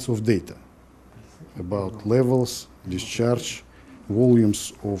kinds of data about levels, discharge,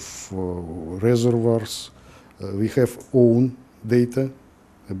 volumes of reservoirs. We have own data,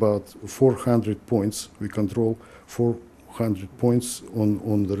 about 400 points. We control 400 points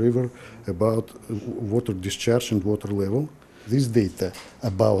on the river about water discharge and water level. This data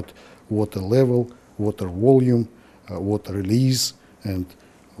about water level, water volume, water release, and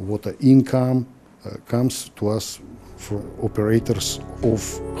water income comes to us from operators of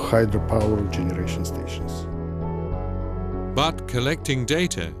hydropower generation stations. But collecting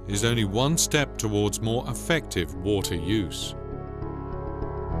data is only one step towards more effective water use.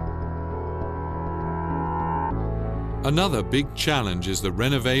 Another big challenge is the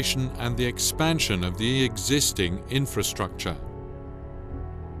renovation and the expansion of the existing infrastructure.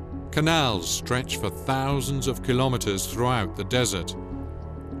 Canals stretch for thousands of kilometers throughout the desert.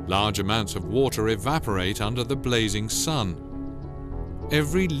 Large amounts of water evaporate under the blazing sun.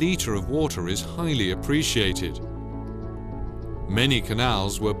 Every liter of water is highly appreciated. Many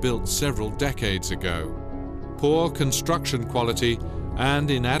canals were built several decades ago. Poor construction quality and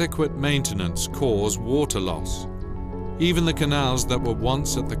inadequate maintenance cause water loss. Even the canals that were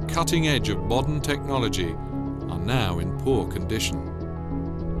once at the cutting edge of modern technology are now in poor condition.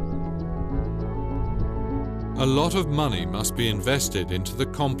 A lot of money must be invested into the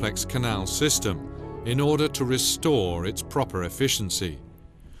complex canal system in order to restore its proper efficiency.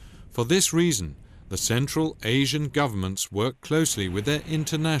 For this reason, the Central Asian governments work closely with their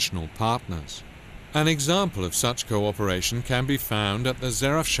international partners. An example of such cooperation can be found at the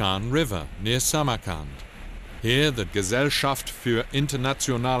Zarafshan River near Samarkand. Here, the Gesellschaft für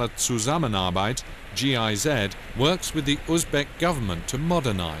internationale Zusammenarbeit, GIZ, works with the Uzbek government to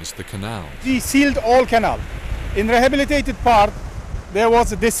modernize the canal. We sealed all canal. In rehabilitated part, there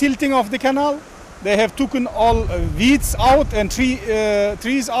was a desilting of the canal. They have taken all weeds out and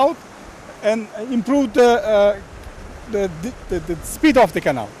trees out and improved the speed of the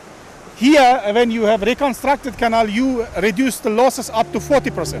canal. Here, when you have reconstructed canal, you reduce the losses up to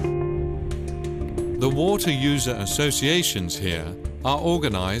 40%. The water user associations here are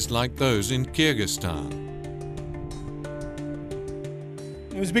organized like those in Kyrgyzstan.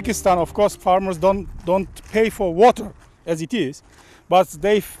 In Uzbekistan, of course, farmers don't pay for water as it is, but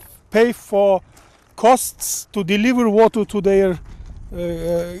they pay for costs to deliver water to their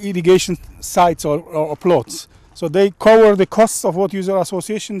irrigation sites or plots. So they cover the costs of water user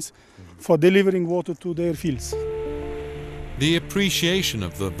associations for delivering water to their fields. The appreciation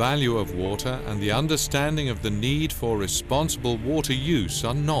of the value of water and the understanding of the need for responsible water use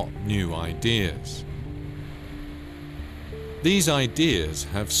are not new ideas. These ideas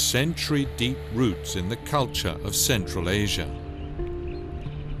have century-deep roots in the culture of Central Asia.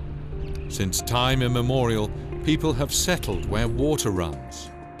 Since time immemorial, people have settled where water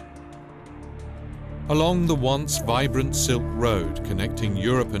runs. Along the once vibrant Silk Road connecting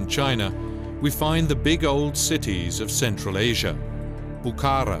Europe and China, we find the big old cities of Central Asia,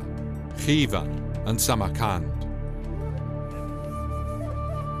 Bukhara, Khiva, and Samarkand.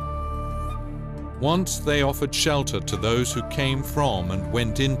 Once they offered shelter to those who came from and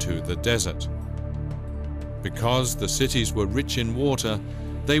went into the desert. Because the cities were rich in water,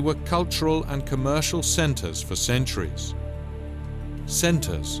 they were cultural and commercial centers for centuries.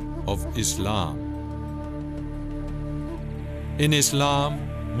 Centers of Islam. In Islam,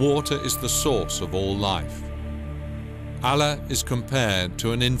 water is the source of all life. Allah is compared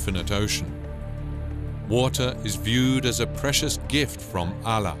to an infinite ocean. Water is viewed as a precious gift from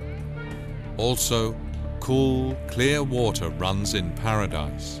Allah. Also, cool, clear water runs in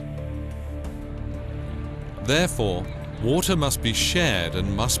paradise. Therefore, water must be shared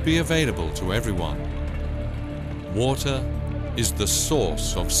and must be available to everyone. Water is the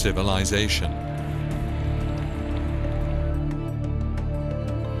source of civilization.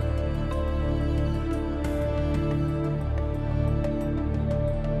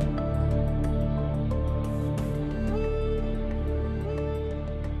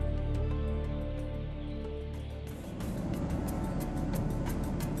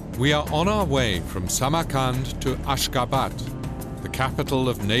 We are on our way from Samarkand to Ashgabat, the capital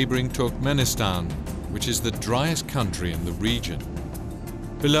of neighboring Turkmenistan, which is the driest country in the region.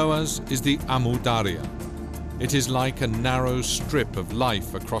 Below us is the Amu Darya. It is like a narrow strip of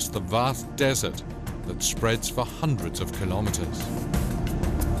life across the vast desert that spreads for hundreds of kilometers.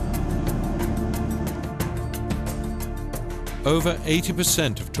 Over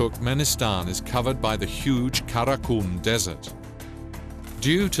 80% of Turkmenistan is covered by the huge Karakum Desert.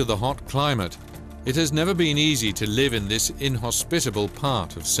 Due to the hot climate, it has never been easy to live in this inhospitable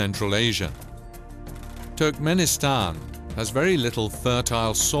part of Central Asia. Turkmenistan has very little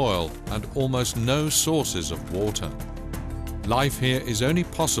fertile soil and almost no sources of water. life here is only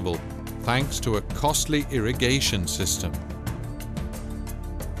possible thanks to a costly irrigation system.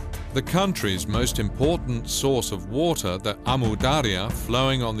 The country's most important source of water, the Amu Darya,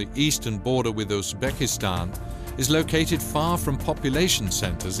 flowing on the eastern border with Uzbekistan, is located far from population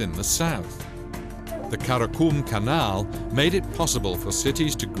centers in the south. The Karakum Canal made it possible for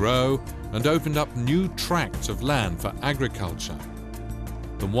cities to grow and opened up new tracts of land for agriculture.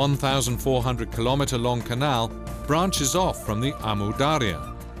 The 1,400-kilometer-long canal branches off from the Amu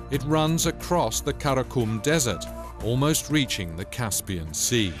Darya. It runs across the Karakum Desert, almost reaching the Caspian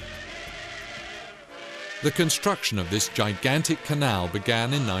Sea. The construction of this gigantic canal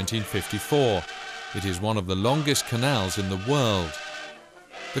began in 1954. It is one of the longest canals in the world.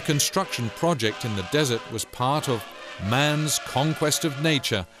 The construction project in the desert was part of man's conquest of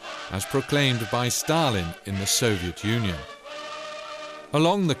nature, as proclaimed by Stalin in the Soviet Union.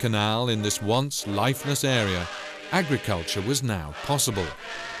 Along the canal, in this once lifeless area, agriculture was now possible.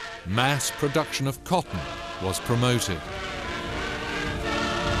 Mass production of cotton was promoted.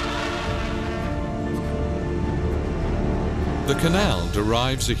 The canal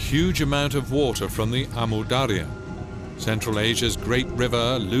derives a huge amount of water from the Amu Darya. Central Asia's great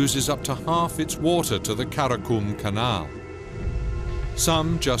river loses up to half its water to the Karakum Canal.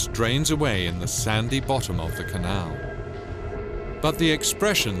 Some just drains away in the sandy bottom of the canal. But the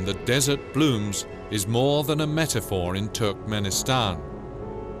expression "the desert blooms" is more than a metaphor in Turkmenistan.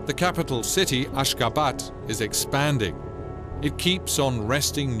 The capital city, Ashgabat, is expanding. It keeps on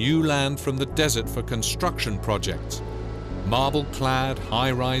wresting new land from the desert for construction projects. Marble-clad,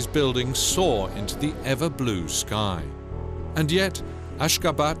 high-rise buildings soar into the ever-blue sky. And yet,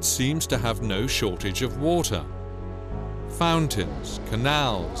 Ashgabat seems to have no shortage of water. Fountains,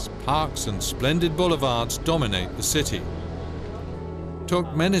 canals, parks and splendid boulevards dominate the city.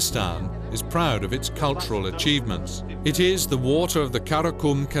 Turkmenistan is proud of its cultural achievements. It is the water of the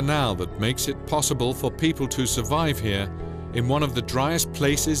Karakum Canal that makes it possible for people to survive here in one of the driest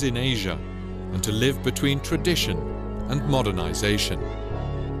places in Asia and to live between tradition and modernization.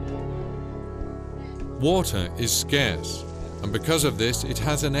 Water is scarce, and because of this it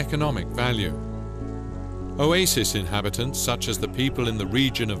has an economic value. Oasis inhabitants, such as the people in the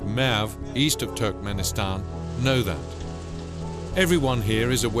region of Merv, east of Turkmenistan, know that. Everyone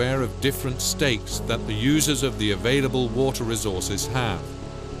here is aware of different stakes that the users of the available water resources have,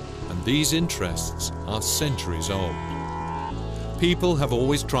 and these interests are centuries old. People have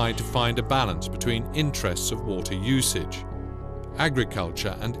always tried to find a balance between interests of water usage,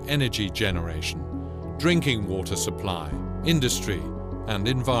 agriculture and energy generation, drinking water supply, industry and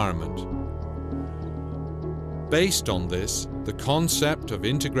environment. Based on this, the concept of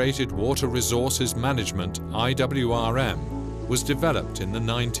Integrated Water Resources Management, IWRM, was developed in the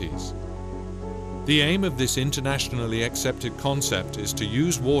 90s. The aim of this internationally accepted concept is to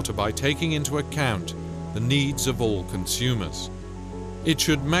use water by taking into account the needs of all consumers. It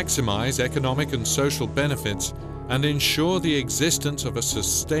should maximize economic and social benefits and ensure the existence of a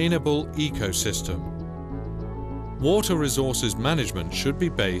sustainable ecosystem. Water resources management should be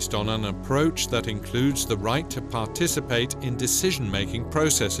based on an approach that includes the right to participate in decision-making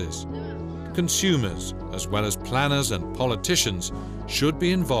processes. Consumers, as well as planners and politicians, should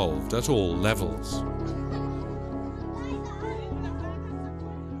be involved at all levels.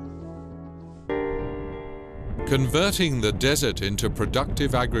 Converting the desert into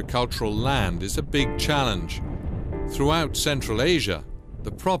productive agricultural land is a big challenge. Throughout Central Asia,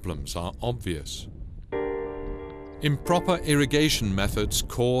 the problems are obvious. Improper irrigation methods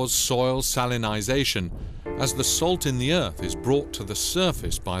cause soil salinization as the salt in the earth is brought to the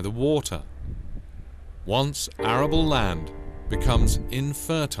surface by the water. Once arable land becomes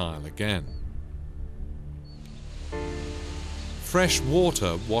infertile again. Fresh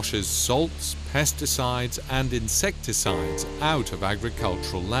water washes salts, pesticides and insecticides out of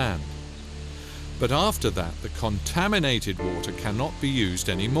agricultural land. But after that, the contaminated water cannot be used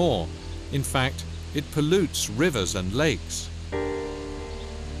anymore. In fact, it pollutes rivers and lakes.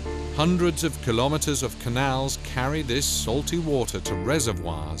 Hundreds of kilometers of canals carry this salty water to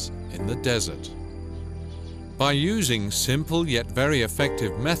reservoirs in the desert. By using simple yet very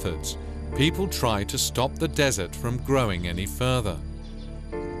effective methods, people try to stop the desert from growing any further.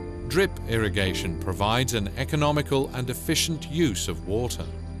 Drip irrigation provides an economical and efficient use of water.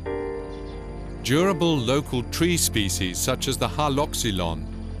 Durable local tree species such as the haloxylon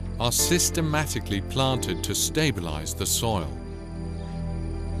are systematically planted to stabilize the soil.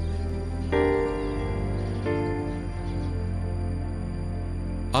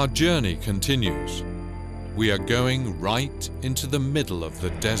 Our journey continues. We are going right into the middle of the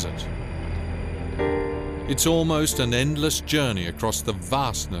desert. It's almost an endless journey across the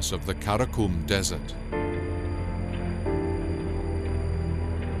vastness of the Karakum Desert.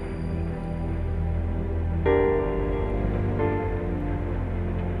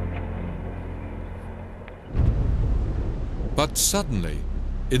 But suddenly,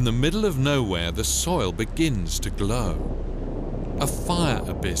 in the middle of nowhere, the soil begins to glow. A fire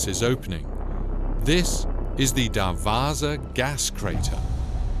abyss is opening. This is the Darvaza gas crater.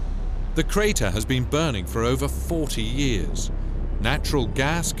 The crater has been burning for over 40 years. Natural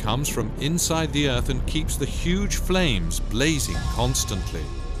gas comes from inside the earth and keeps the huge flames blazing constantly.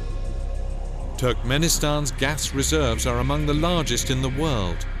 Turkmenistan's gas reserves are among the largest in the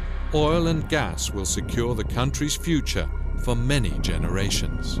world. Oil and gas will secure the country's future for many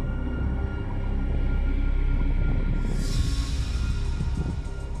generations.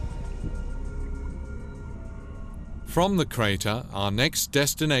 From the crater, our next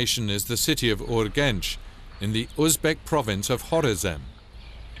destination is the city of Urgench in the Uzbek province of Khorizm.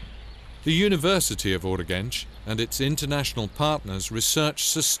 The University of Urgench and its international partners research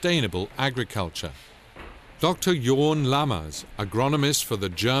sustainable agriculture. Dr. Jorn Lammers, agronomist for the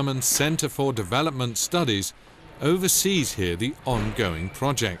German Center for Development Studies, oversees here the ongoing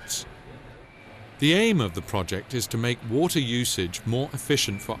projects. The aim of the project is to make water usage more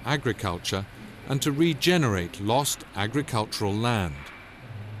efficient for agriculture and to regenerate lost agricultural land.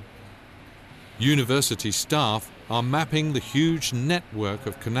 University staff are mapping the huge network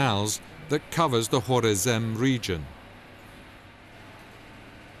of canals that covers the Khorizm region.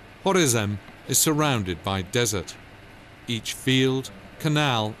 Khorizm is surrounded by desert. Each field,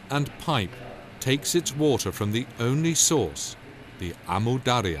 canal and pipe takes its water from the only source, the Amu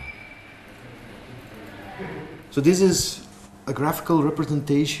Darya. So this is a graphical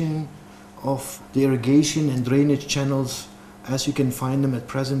representation of the irrigation and drainage channels as you can find them at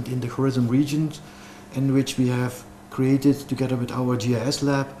present in the Khorizm region, in which we have created together with our GIS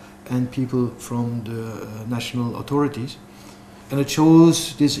lab and people from the national authorities. And it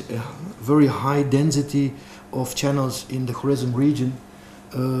shows this very high density of channels in the Khorizm region.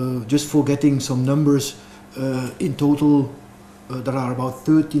 Just for getting some numbers, in total there are about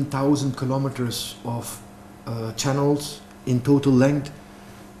 13,000 kilometers of channels in total length,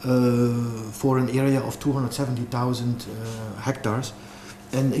 for an area of 270,000 hectares,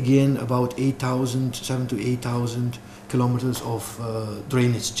 and again about 7 to 8,000 kilometers of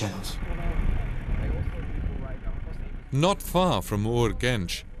drainage channels. Not far from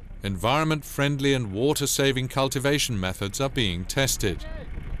Urgench, environment-friendly and water-saving cultivation methods are being tested.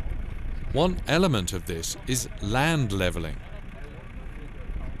 One element of this is land leveling.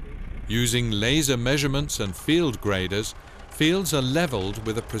 Using laser measurements and field graders, fields are leveled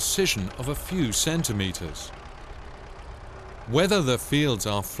with a precision of a few centimeters. Whether the fields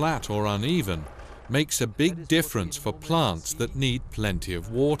are flat or uneven makes a big difference for plants that need plenty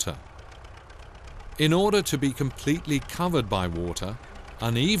of water. In order to be completely covered by water,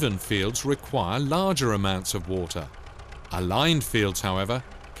 uneven fields require larger amounts of water. Aligned fields, however,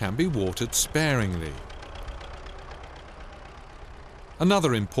 can be watered sparingly.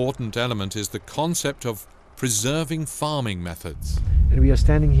 Another important element is the concept of preserving farming methods. And we are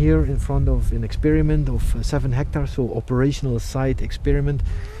standing here in front of an experiment of 7 hectares, so operational site experiment,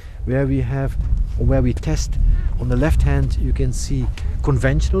 where we test. On the left hand you can see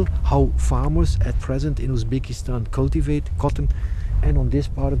conventional, how farmers at present in Uzbekistan cultivate cotton, and on this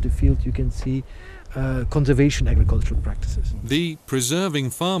part of the field you can see conservation agricultural practices. The preserving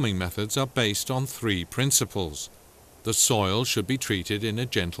farming methods are based on 3 principles. The soil should be treated in a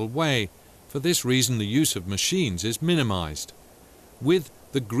gentle way. For this reason, the use of machines is minimized. With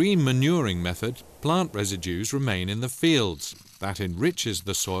the green manuring method, plant residues remain in the fields. That enriches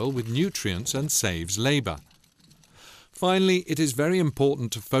the soil with nutrients and saves labor. Finally, it is very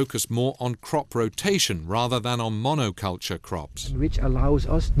important to focus more on crop rotation rather than on monoculture crops. Which allows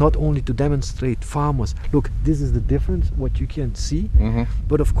us not only to demonstrate farmers, look, this is the difference, what you can see,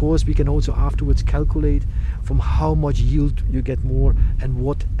 but of course we can also afterwards calculate from how much yield you get more and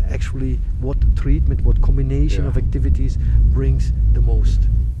what treatment, what combination of activities brings the most.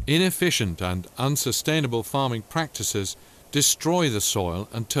 Inefficient and unsustainable farming practices destroy the soil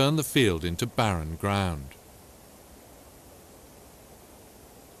and turn the field into barren ground.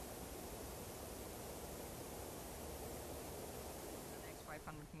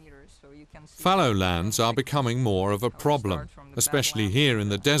 Fallow lands are becoming more of a problem, especially here in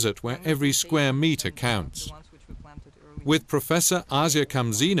the desert where every square meter counts. With Professor Asia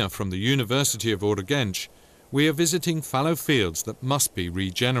Kamzina from the University of Urgench, we are visiting fallow fields that must be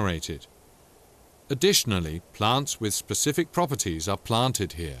regenerated. Additionally, plants with specific properties are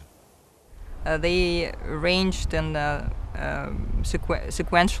planted here. they ranged in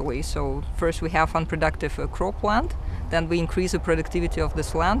sequentially. So first we have unproductive cropland, then we increase the productivity of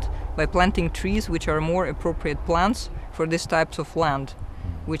this land by planting trees which are more appropriate plants for these types of land,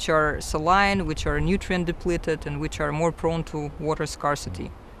 which are saline, which are nutrient depleted, and which are more prone to water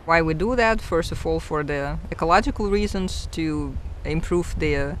scarcity. Why we do that? First of all, for the ecological reasons, to improve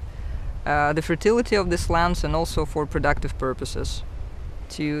the fertility of these lands, and also for productive purposes,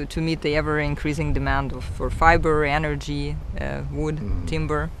 to meet the ever-increasing demand for fiber, energy, wood,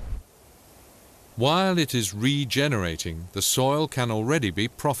 timber. While it is regenerating, the soil can already be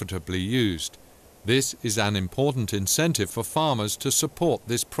profitably used. This is an important incentive for farmers to support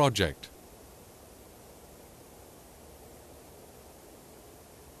this project.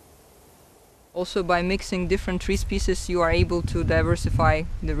 Also, by mixing different tree species, you are able to diversify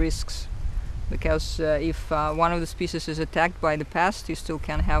the risks. Because if one of the species is attacked by the pest, you still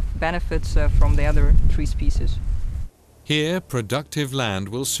can have benefits from the other tree species. Here, productive land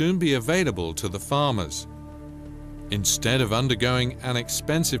will soon be available to the farmers. Instead of undergoing an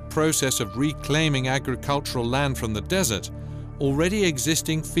expensive process of reclaiming agricultural land from the desert, already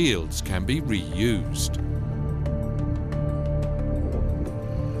existing fields can be reused.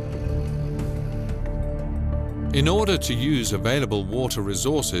 In order to use available water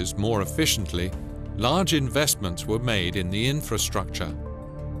resources more efficiently, large investments were made in the infrastructure.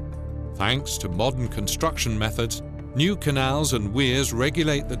 Thanks to modern construction methods, new canals and weirs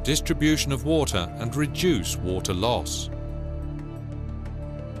regulate the distribution of water and reduce water loss.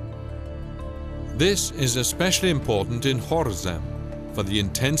 This is especially important in Horzem, for the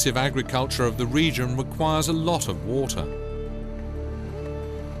intensive agriculture of the region requires a lot of water.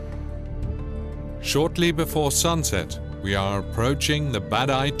 Shortly before sunset, we are approaching the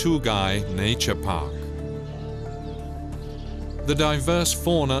Badai Tugai Nature Park. The diverse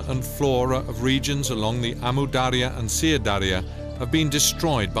fauna and flora of regions along the Amudarya and Sirdarya have been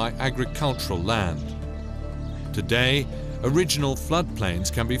destroyed by agricultural land. Today, original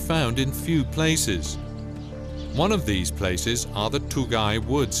floodplains can be found in few places. One of these places are the Tugai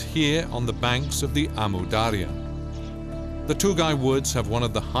Woods here on the banks of the Amudarya. The Tugai Woods have one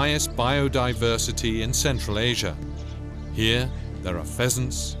of the highest biodiversity in Central Asia. Here, there are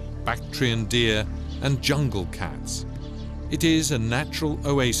pheasants, Bactrian deer, and jungle cats. It is a natural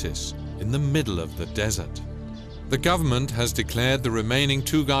oasis in the middle of the desert. The government has declared the remaining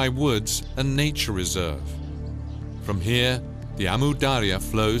Tugai Woods a nature reserve. From here, the Amudarya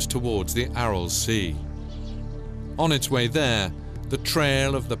flows towards the Aral Sea. On its way there, the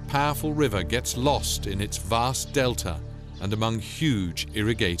trail of the powerful river gets lost in its vast delta and among huge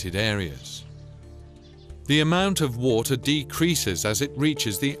irrigated areas. The amount of water decreases as it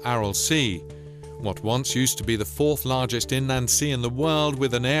reaches the Aral Sea. What once used to be the fourth largest inland sea in the world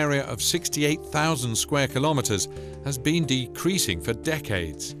with an area of 68,000 square kilometers has been decreasing for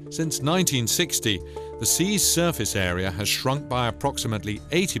decades. Since 1960, the sea's surface area has shrunk by approximately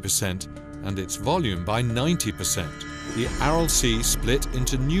 80% and its volume by 90%. The Aral Sea split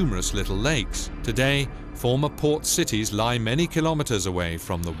into numerous little lakes. Today, former port cities lie many kilometers away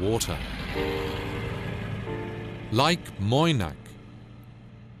from the water. Like Moynak,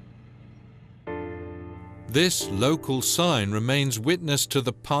 this local sign remains witness to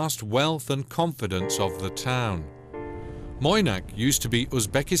the past wealth and confidence of the town. Moynak used to be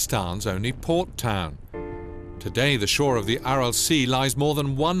Uzbekistan's only port town. Today, the shore of the Aral Sea lies more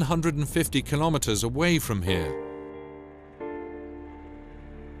than 150 kilometers away from here.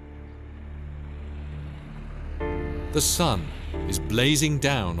 The sun is blazing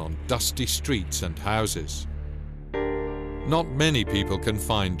down on dusty streets and houses. Not many people can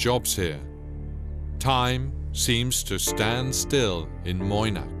find jobs here. Time seems to stand still in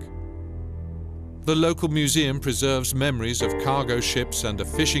Moynak. The local museum preserves memories of cargo ships and a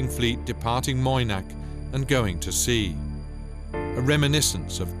fishing fleet departing Moynak and going to sea. A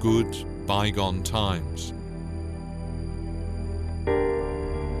reminiscence of good, bygone times.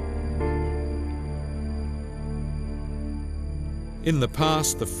 In the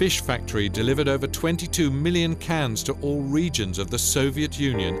past, the fish factory delivered over 22 million cans to all regions of the Soviet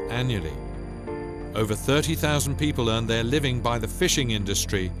Union annually. Over 30,000 people earned their living by the fishing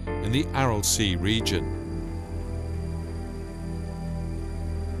industry in the Aral Sea region.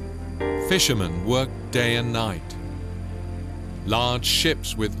 Fishermen worked day and night. Large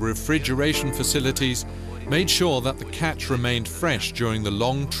ships with refrigeration facilities made sure that the catch remained fresh during the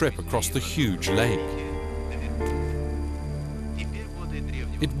long trip across the huge lake.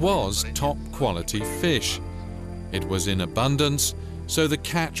 It was top-quality fish. It was in abundance, so the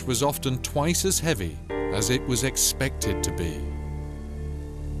catch was often twice as heavy as it was expected to be.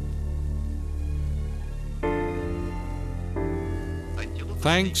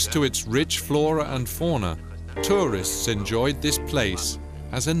 Thanks to its rich flora and fauna, tourists enjoyed this place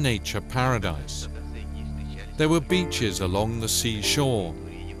as a nature paradise. There were beaches along the seashore,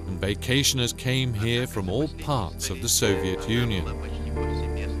 and vacationers came here from all parts of the Soviet Union.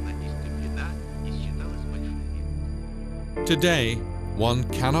 Today, one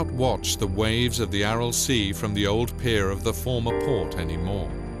cannot watch the waves of the Aral Sea from the old pier of the former port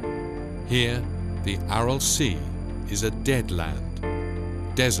anymore. Here, the Aral Sea is a dead land,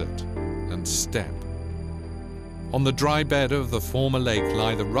 desert and steppe. On the dry bed of the former lake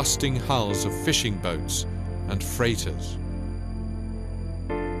lie the rusting hulls of fishing boats and freighters.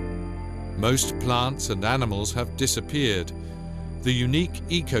 Most plants and animals have disappeared. The unique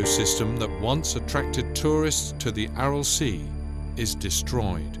ecosystem that once attracted tourists to the Aral Sea is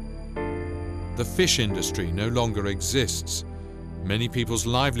destroyed. The fish industry no longer exists. Many people's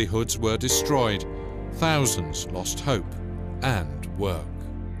livelihoods were destroyed. Thousands lost hope and work.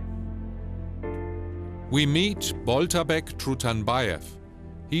 We meet Boltabek Trutanbayev.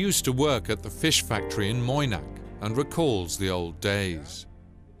 He used to work at the fish factory in Moynak and recalls the old days.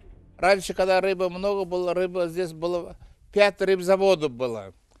 Раньше, когда рыбы много было, рыба здесь было 5 рыбзаводов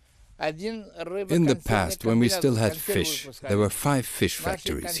было. In the past, when we still had fish, there were 5 fish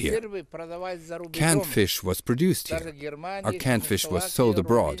factories here. Canned fish was produced here. Our canned fish was sold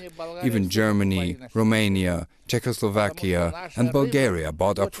abroad. Even Germany, Romania, Czechoslovakia and Bulgaria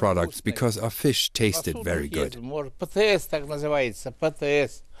bought our products because our fish tasted very good. ПТС так называется,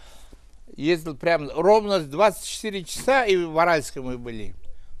 ПТС. Ездил прямо ровно 24 часа и в Аральске мы были.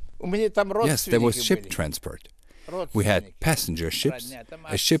 У меня там родственники были. Yes, there was ship transport. We had passenger ships.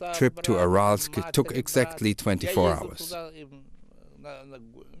 A ship trip to Aralsk took exactly 24 hours.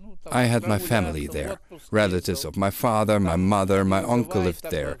 I had my family there. Relatives of my father, my mother, my uncle lived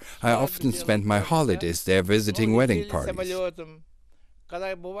there. I often spent my holidays there visiting wedding parties.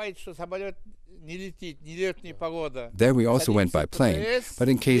 There we also went by plane, but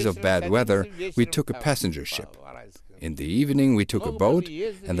in case of bad weather, we took a passenger ship. In the evening we took a boat,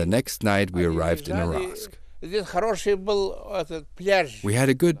 and the next night we arrived in Aralsk. We had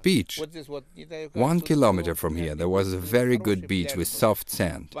a good beach. 1 kilometer from here there was a very good beach with soft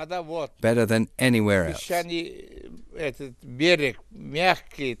sand, better than anywhere else.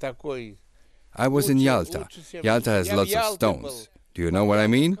 I was in Yalta. Yalta has lots of stones. Do you know what I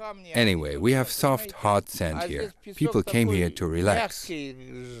mean? Anyway, we have soft, hard sand here. People came here to relax.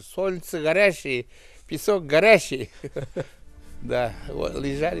 Да,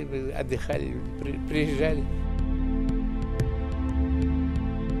 лежали, отдыхали, приезжали.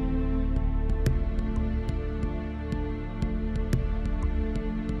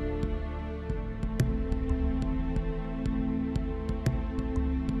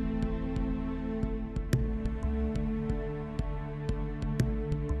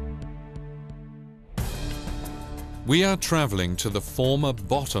 We are traveling to the former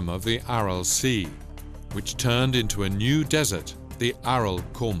bottom of the Aral Sea, which turned into a new desert, the Aral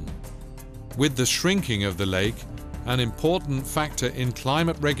Kum. With the shrinking of the lake, an important factor in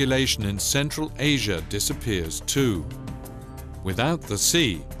climate regulation in Central Asia disappears too. Without the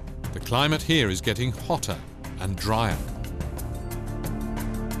sea, the climate here is getting hotter and drier.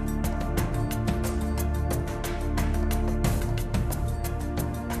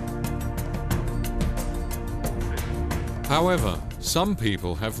 However, some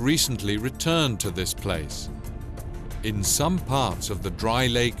people have recently returned to this place. In some parts of the dry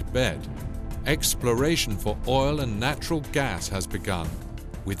lake bed, exploration for oil and natural gas has begun,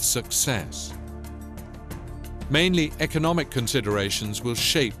 with success. Mainly economic considerations will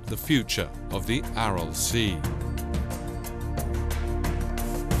shape the future of the Aral Sea.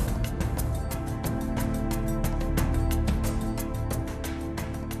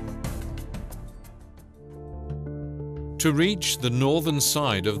 To reach the northern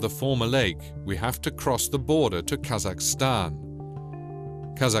side of the former lake, we have to cross the border to Kazakhstan.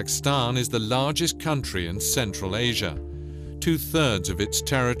 Kazakhstan is the largest country in Central Asia. 2/3 of its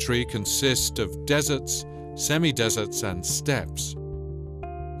territory consist of deserts, semi-deserts and steppes.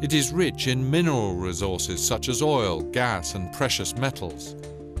 It is rich in mineral resources such as oil, gas and precious metals.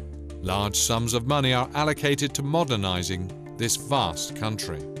 Large sums of money are allocated to modernizing this vast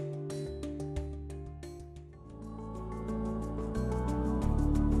country.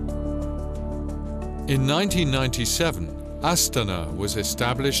 In 1997, Astana was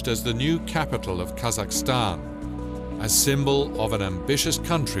established as the new capital of Kazakhstan, a symbol of an ambitious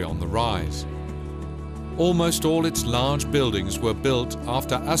country on the rise. Almost all its large buildings were built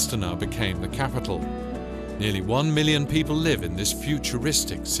after Astana became the capital. Nearly 1 million people live in this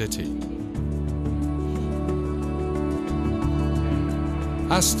futuristic city.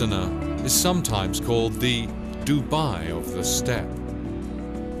 Astana is sometimes called the Dubai of the steppe.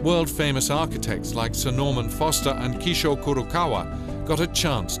 World-famous architects like Sir Norman Foster and Kishore Kurokawa got a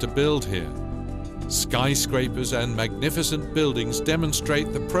chance to build here. Skyscrapers and magnificent buildings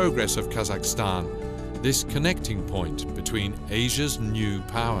demonstrate the progress of Kazakhstan, this connecting point between Asia's new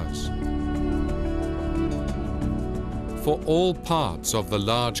powers. For all parts of the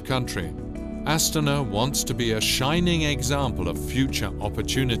large country, Astana wants to be a shining example of future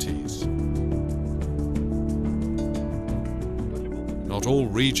opportunities. Not all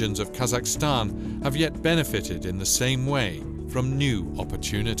regions of Kazakhstan have yet benefited in the same way from new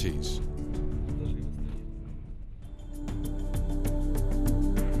opportunities.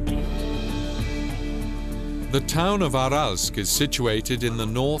 The town of Aralsk is situated in the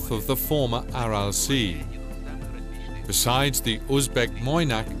north of the former Aral Sea. Besides the Uzbek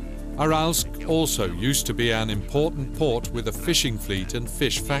Moynak, Aralsk also used to be an important port with a fishing fleet and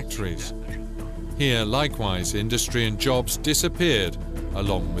fish factories. Here, likewise, industry and jobs disappeared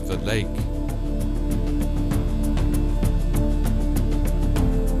along with the lake.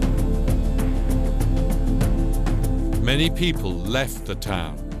 Many people left the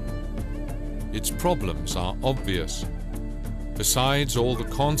town. Its problems are obvious. Besides all the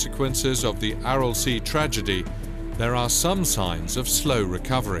consequences of the Aral Sea tragedy, there are some signs of slow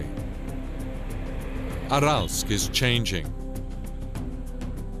recovery. Aralsk is changing.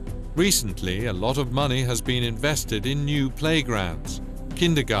 Recently, a lot of money has been invested in new playgrounds,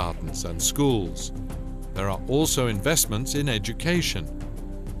 kindergartens and schools. There are also investments in education.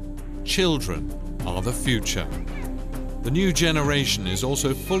 Children are the future. The new generation is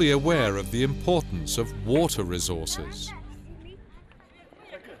also fully aware of the importance of water resources.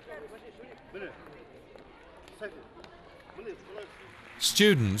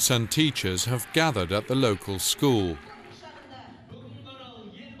 Students and teachers have gathered at the local school.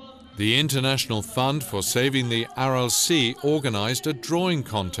 The International Fund for Saving the Aral Sea organized a drawing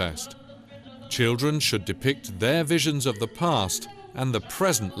contest. Children should depict their visions of the past and the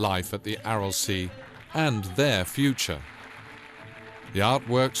present life at the Aral Sea and their future. The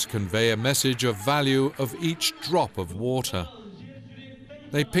artworks convey a message of value of each drop of water.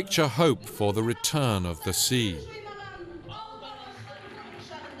 They picture hope for the return of the sea.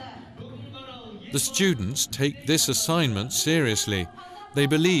 The students take this assignment seriously. They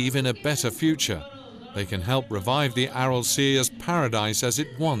believe in a better future. They can help revive the Aral Sea as paradise as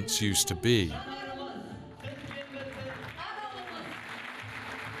it once used to be.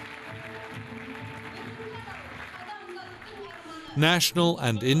 National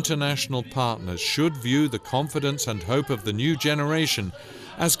and international partners should view the confidence and hope of the new generation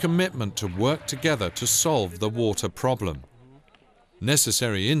as commitment to work together to solve the water problem.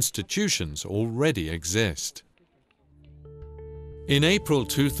 Necessary institutions already exist. In April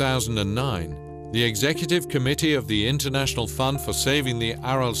 2009, the Executive Committee of the International Fund for Saving the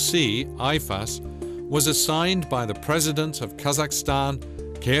Aral Sea, IFAS, was assigned by the presidents of Kazakhstan,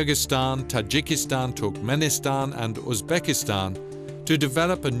 Kyrgyzstan, Tajikistan, Turkmenistan and Uzbekistan to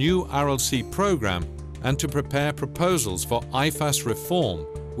develop a new Aral Sea program and to prepare proposals for IFAS reform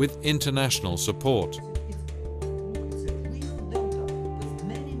with international support.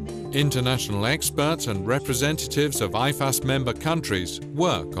 International experts and representatives of IFAS member countries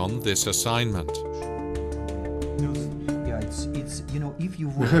work on this assignment.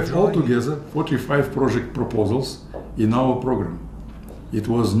 We have altogether 45 project proposals in our program. It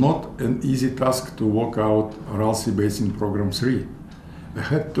was not an easy task to work out Aral Sea Basin Program 3. We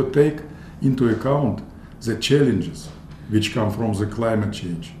had to take into account the challenges which come from the climate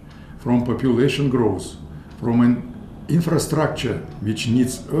change, from population growth, from an infrastructure which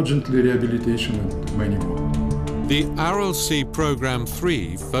needs urgently rehabilitation and many more. The Aral Sea Program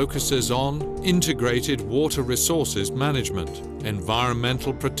 3 focuses on integrated water resources management,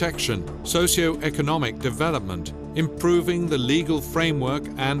 environmental protection, socio-economic development, improving the legal framework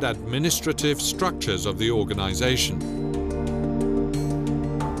and administrative structures of the organization.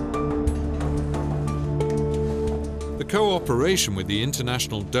 The cooperation with the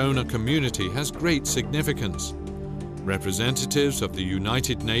international donor community has great significance. Representatives of the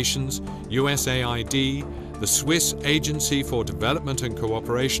United Nations, USAID, the Swiss Agency for Development and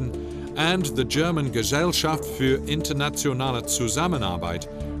Cooperation, and the German Gesellschaft für internationale Zusammenarbeit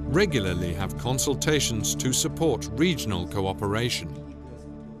regularly have consultations to support regional cooperation.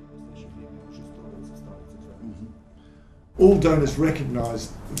 All donors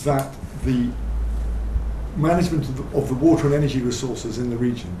recognise that the management of the water and energy resources in the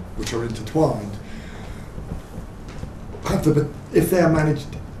region, which are intertwined, if they are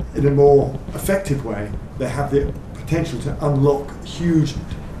managed in a more effective way, they have the potential to unlock huge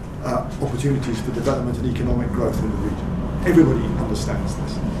opportunities for development and economic growth in the region. Everybody understands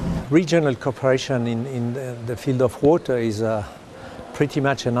this. Regional cooperation in the field of water is pretty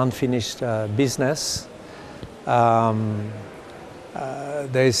much an unfinished business. There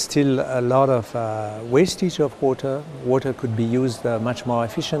is still a lot of wastage of water. Water could be used much more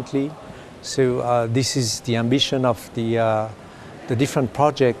efficiently. So this is the ambition of the different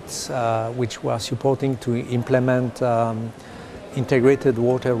projects which we are supporting to implement integrated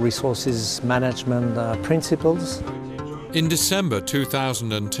water resources management principles. In December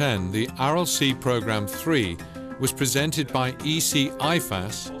 2010, the Aral Sea Programme 3 was presented by EC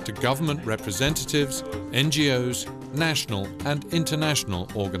IFAS to government representatives, NGOs, national and international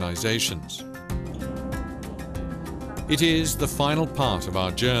organizations. It is the final part of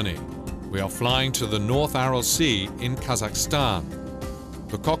our journey. We are flying to the North Aral Sea in Kazakhstan.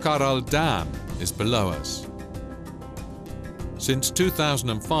 The Aral Dam is below us. Since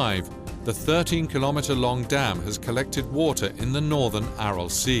 2005, the 13-kilometer-long dam has collected water in the northern Aral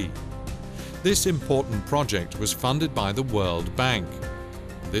Sea. This important project was funded by the World Bank.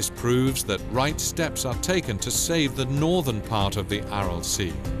 This proves that right steps are taken to save the northern part of the Aral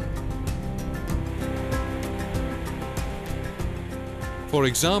Sea. For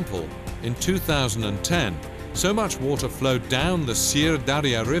example, in 2010, so much water flowed down the Sir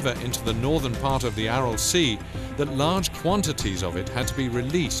Darya River into the northern part of the Aral Sea that large quantities of it had to be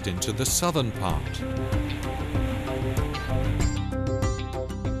released into the southern part.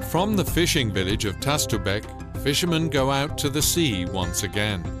 From the fishing village of Tastubek, fishermen go out to the sea once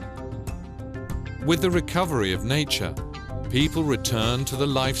again. With the recovery of nature, people return to the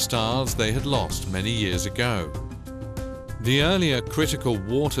lifestyles they had lost many years ago. The earlier critical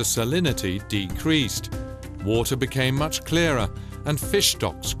water salinity decreased, water became much clearer, and fish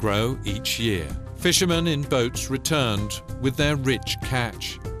stocks grow each year. Fishermen in boats returned with their rich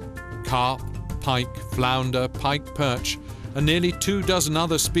catch. Carp, pike, flounder, pike perch, and nearly 24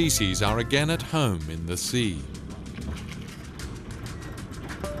 other species are again at home in the sea.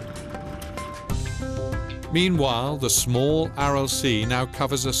 Meanwhile, the small Aral Sea now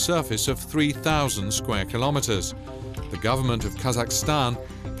covers a surface of 3,000 square kilometers. The government of Kazakhstan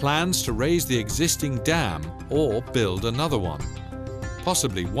plans to raise the existing dam or build another one.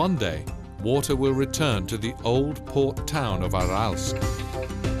 Possibly one day, water will return to the old port town of Aralsk.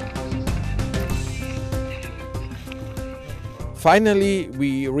 Finally,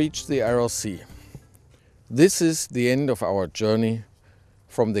 we reached the Aral Sea. This is the end of our journey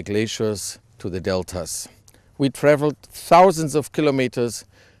from the glaciers to the deltas. We traveled thousands of kilometers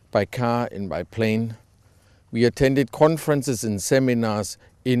by car and by plane. We attended conferences and seminars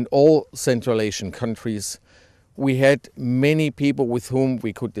in all Central Asian countries. We had many people with whom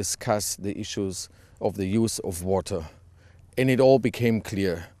we could discuss the issues of the use of water. And it all became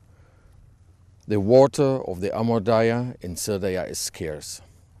clear. The water of the Amur Darya and Sir Darya is scarce.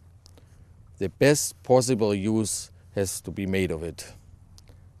 The best possible use has to be made of it.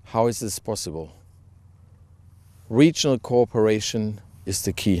 How is this possible? Regional cooperation is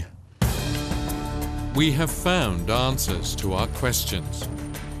the key. We have found answers to our questions.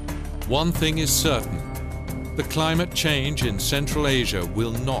 One thing is certain. The climate change in Central Asia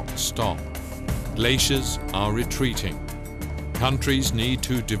will not stop. Glaciers are retreating. Countries need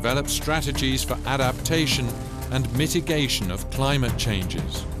to develop strategies for adaptation and mitigation of climate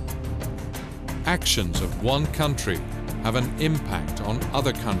changes. Actions of one country have an impact on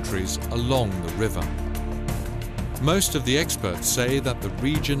other countries along the river. Most of the experts say that the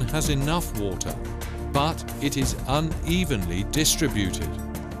region has enough water, but it is unevenly distributed.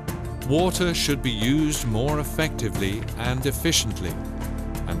 Water should be used more effectively and efficiently,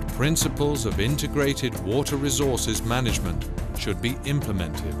 and principles of integrated water resources management should be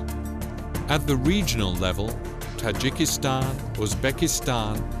implemented. At the regional level, Tajikistan,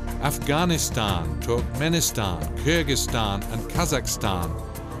 Uzbekistan, Afghanistan, Turkmenistan, Kyrgyzstan and Kazakhstan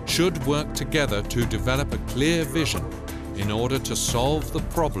should work together to develop a clear vision in order to solve the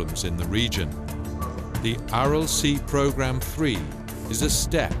problems in the region. The Aral Sea Programme 3 is a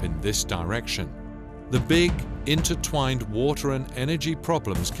step in this direction. The big, intertwined water and energy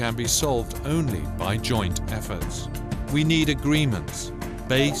problems can be solved only by joint efforts. We need agreements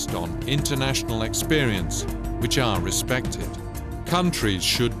based on international experience, which are respected. Countries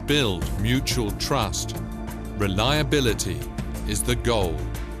should build mutual trust. Reliability is the goal.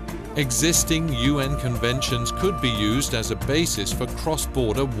 Existing UN conventions could be used as a basis for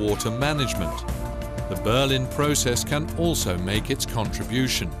cross-border water management. The Berlin process can also make its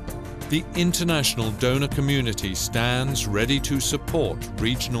contribution. The international donor community stands ready to support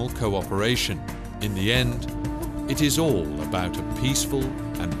regional cooperation. In the end, It is all about a peaceful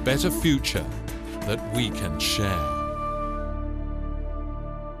and better future that we can share.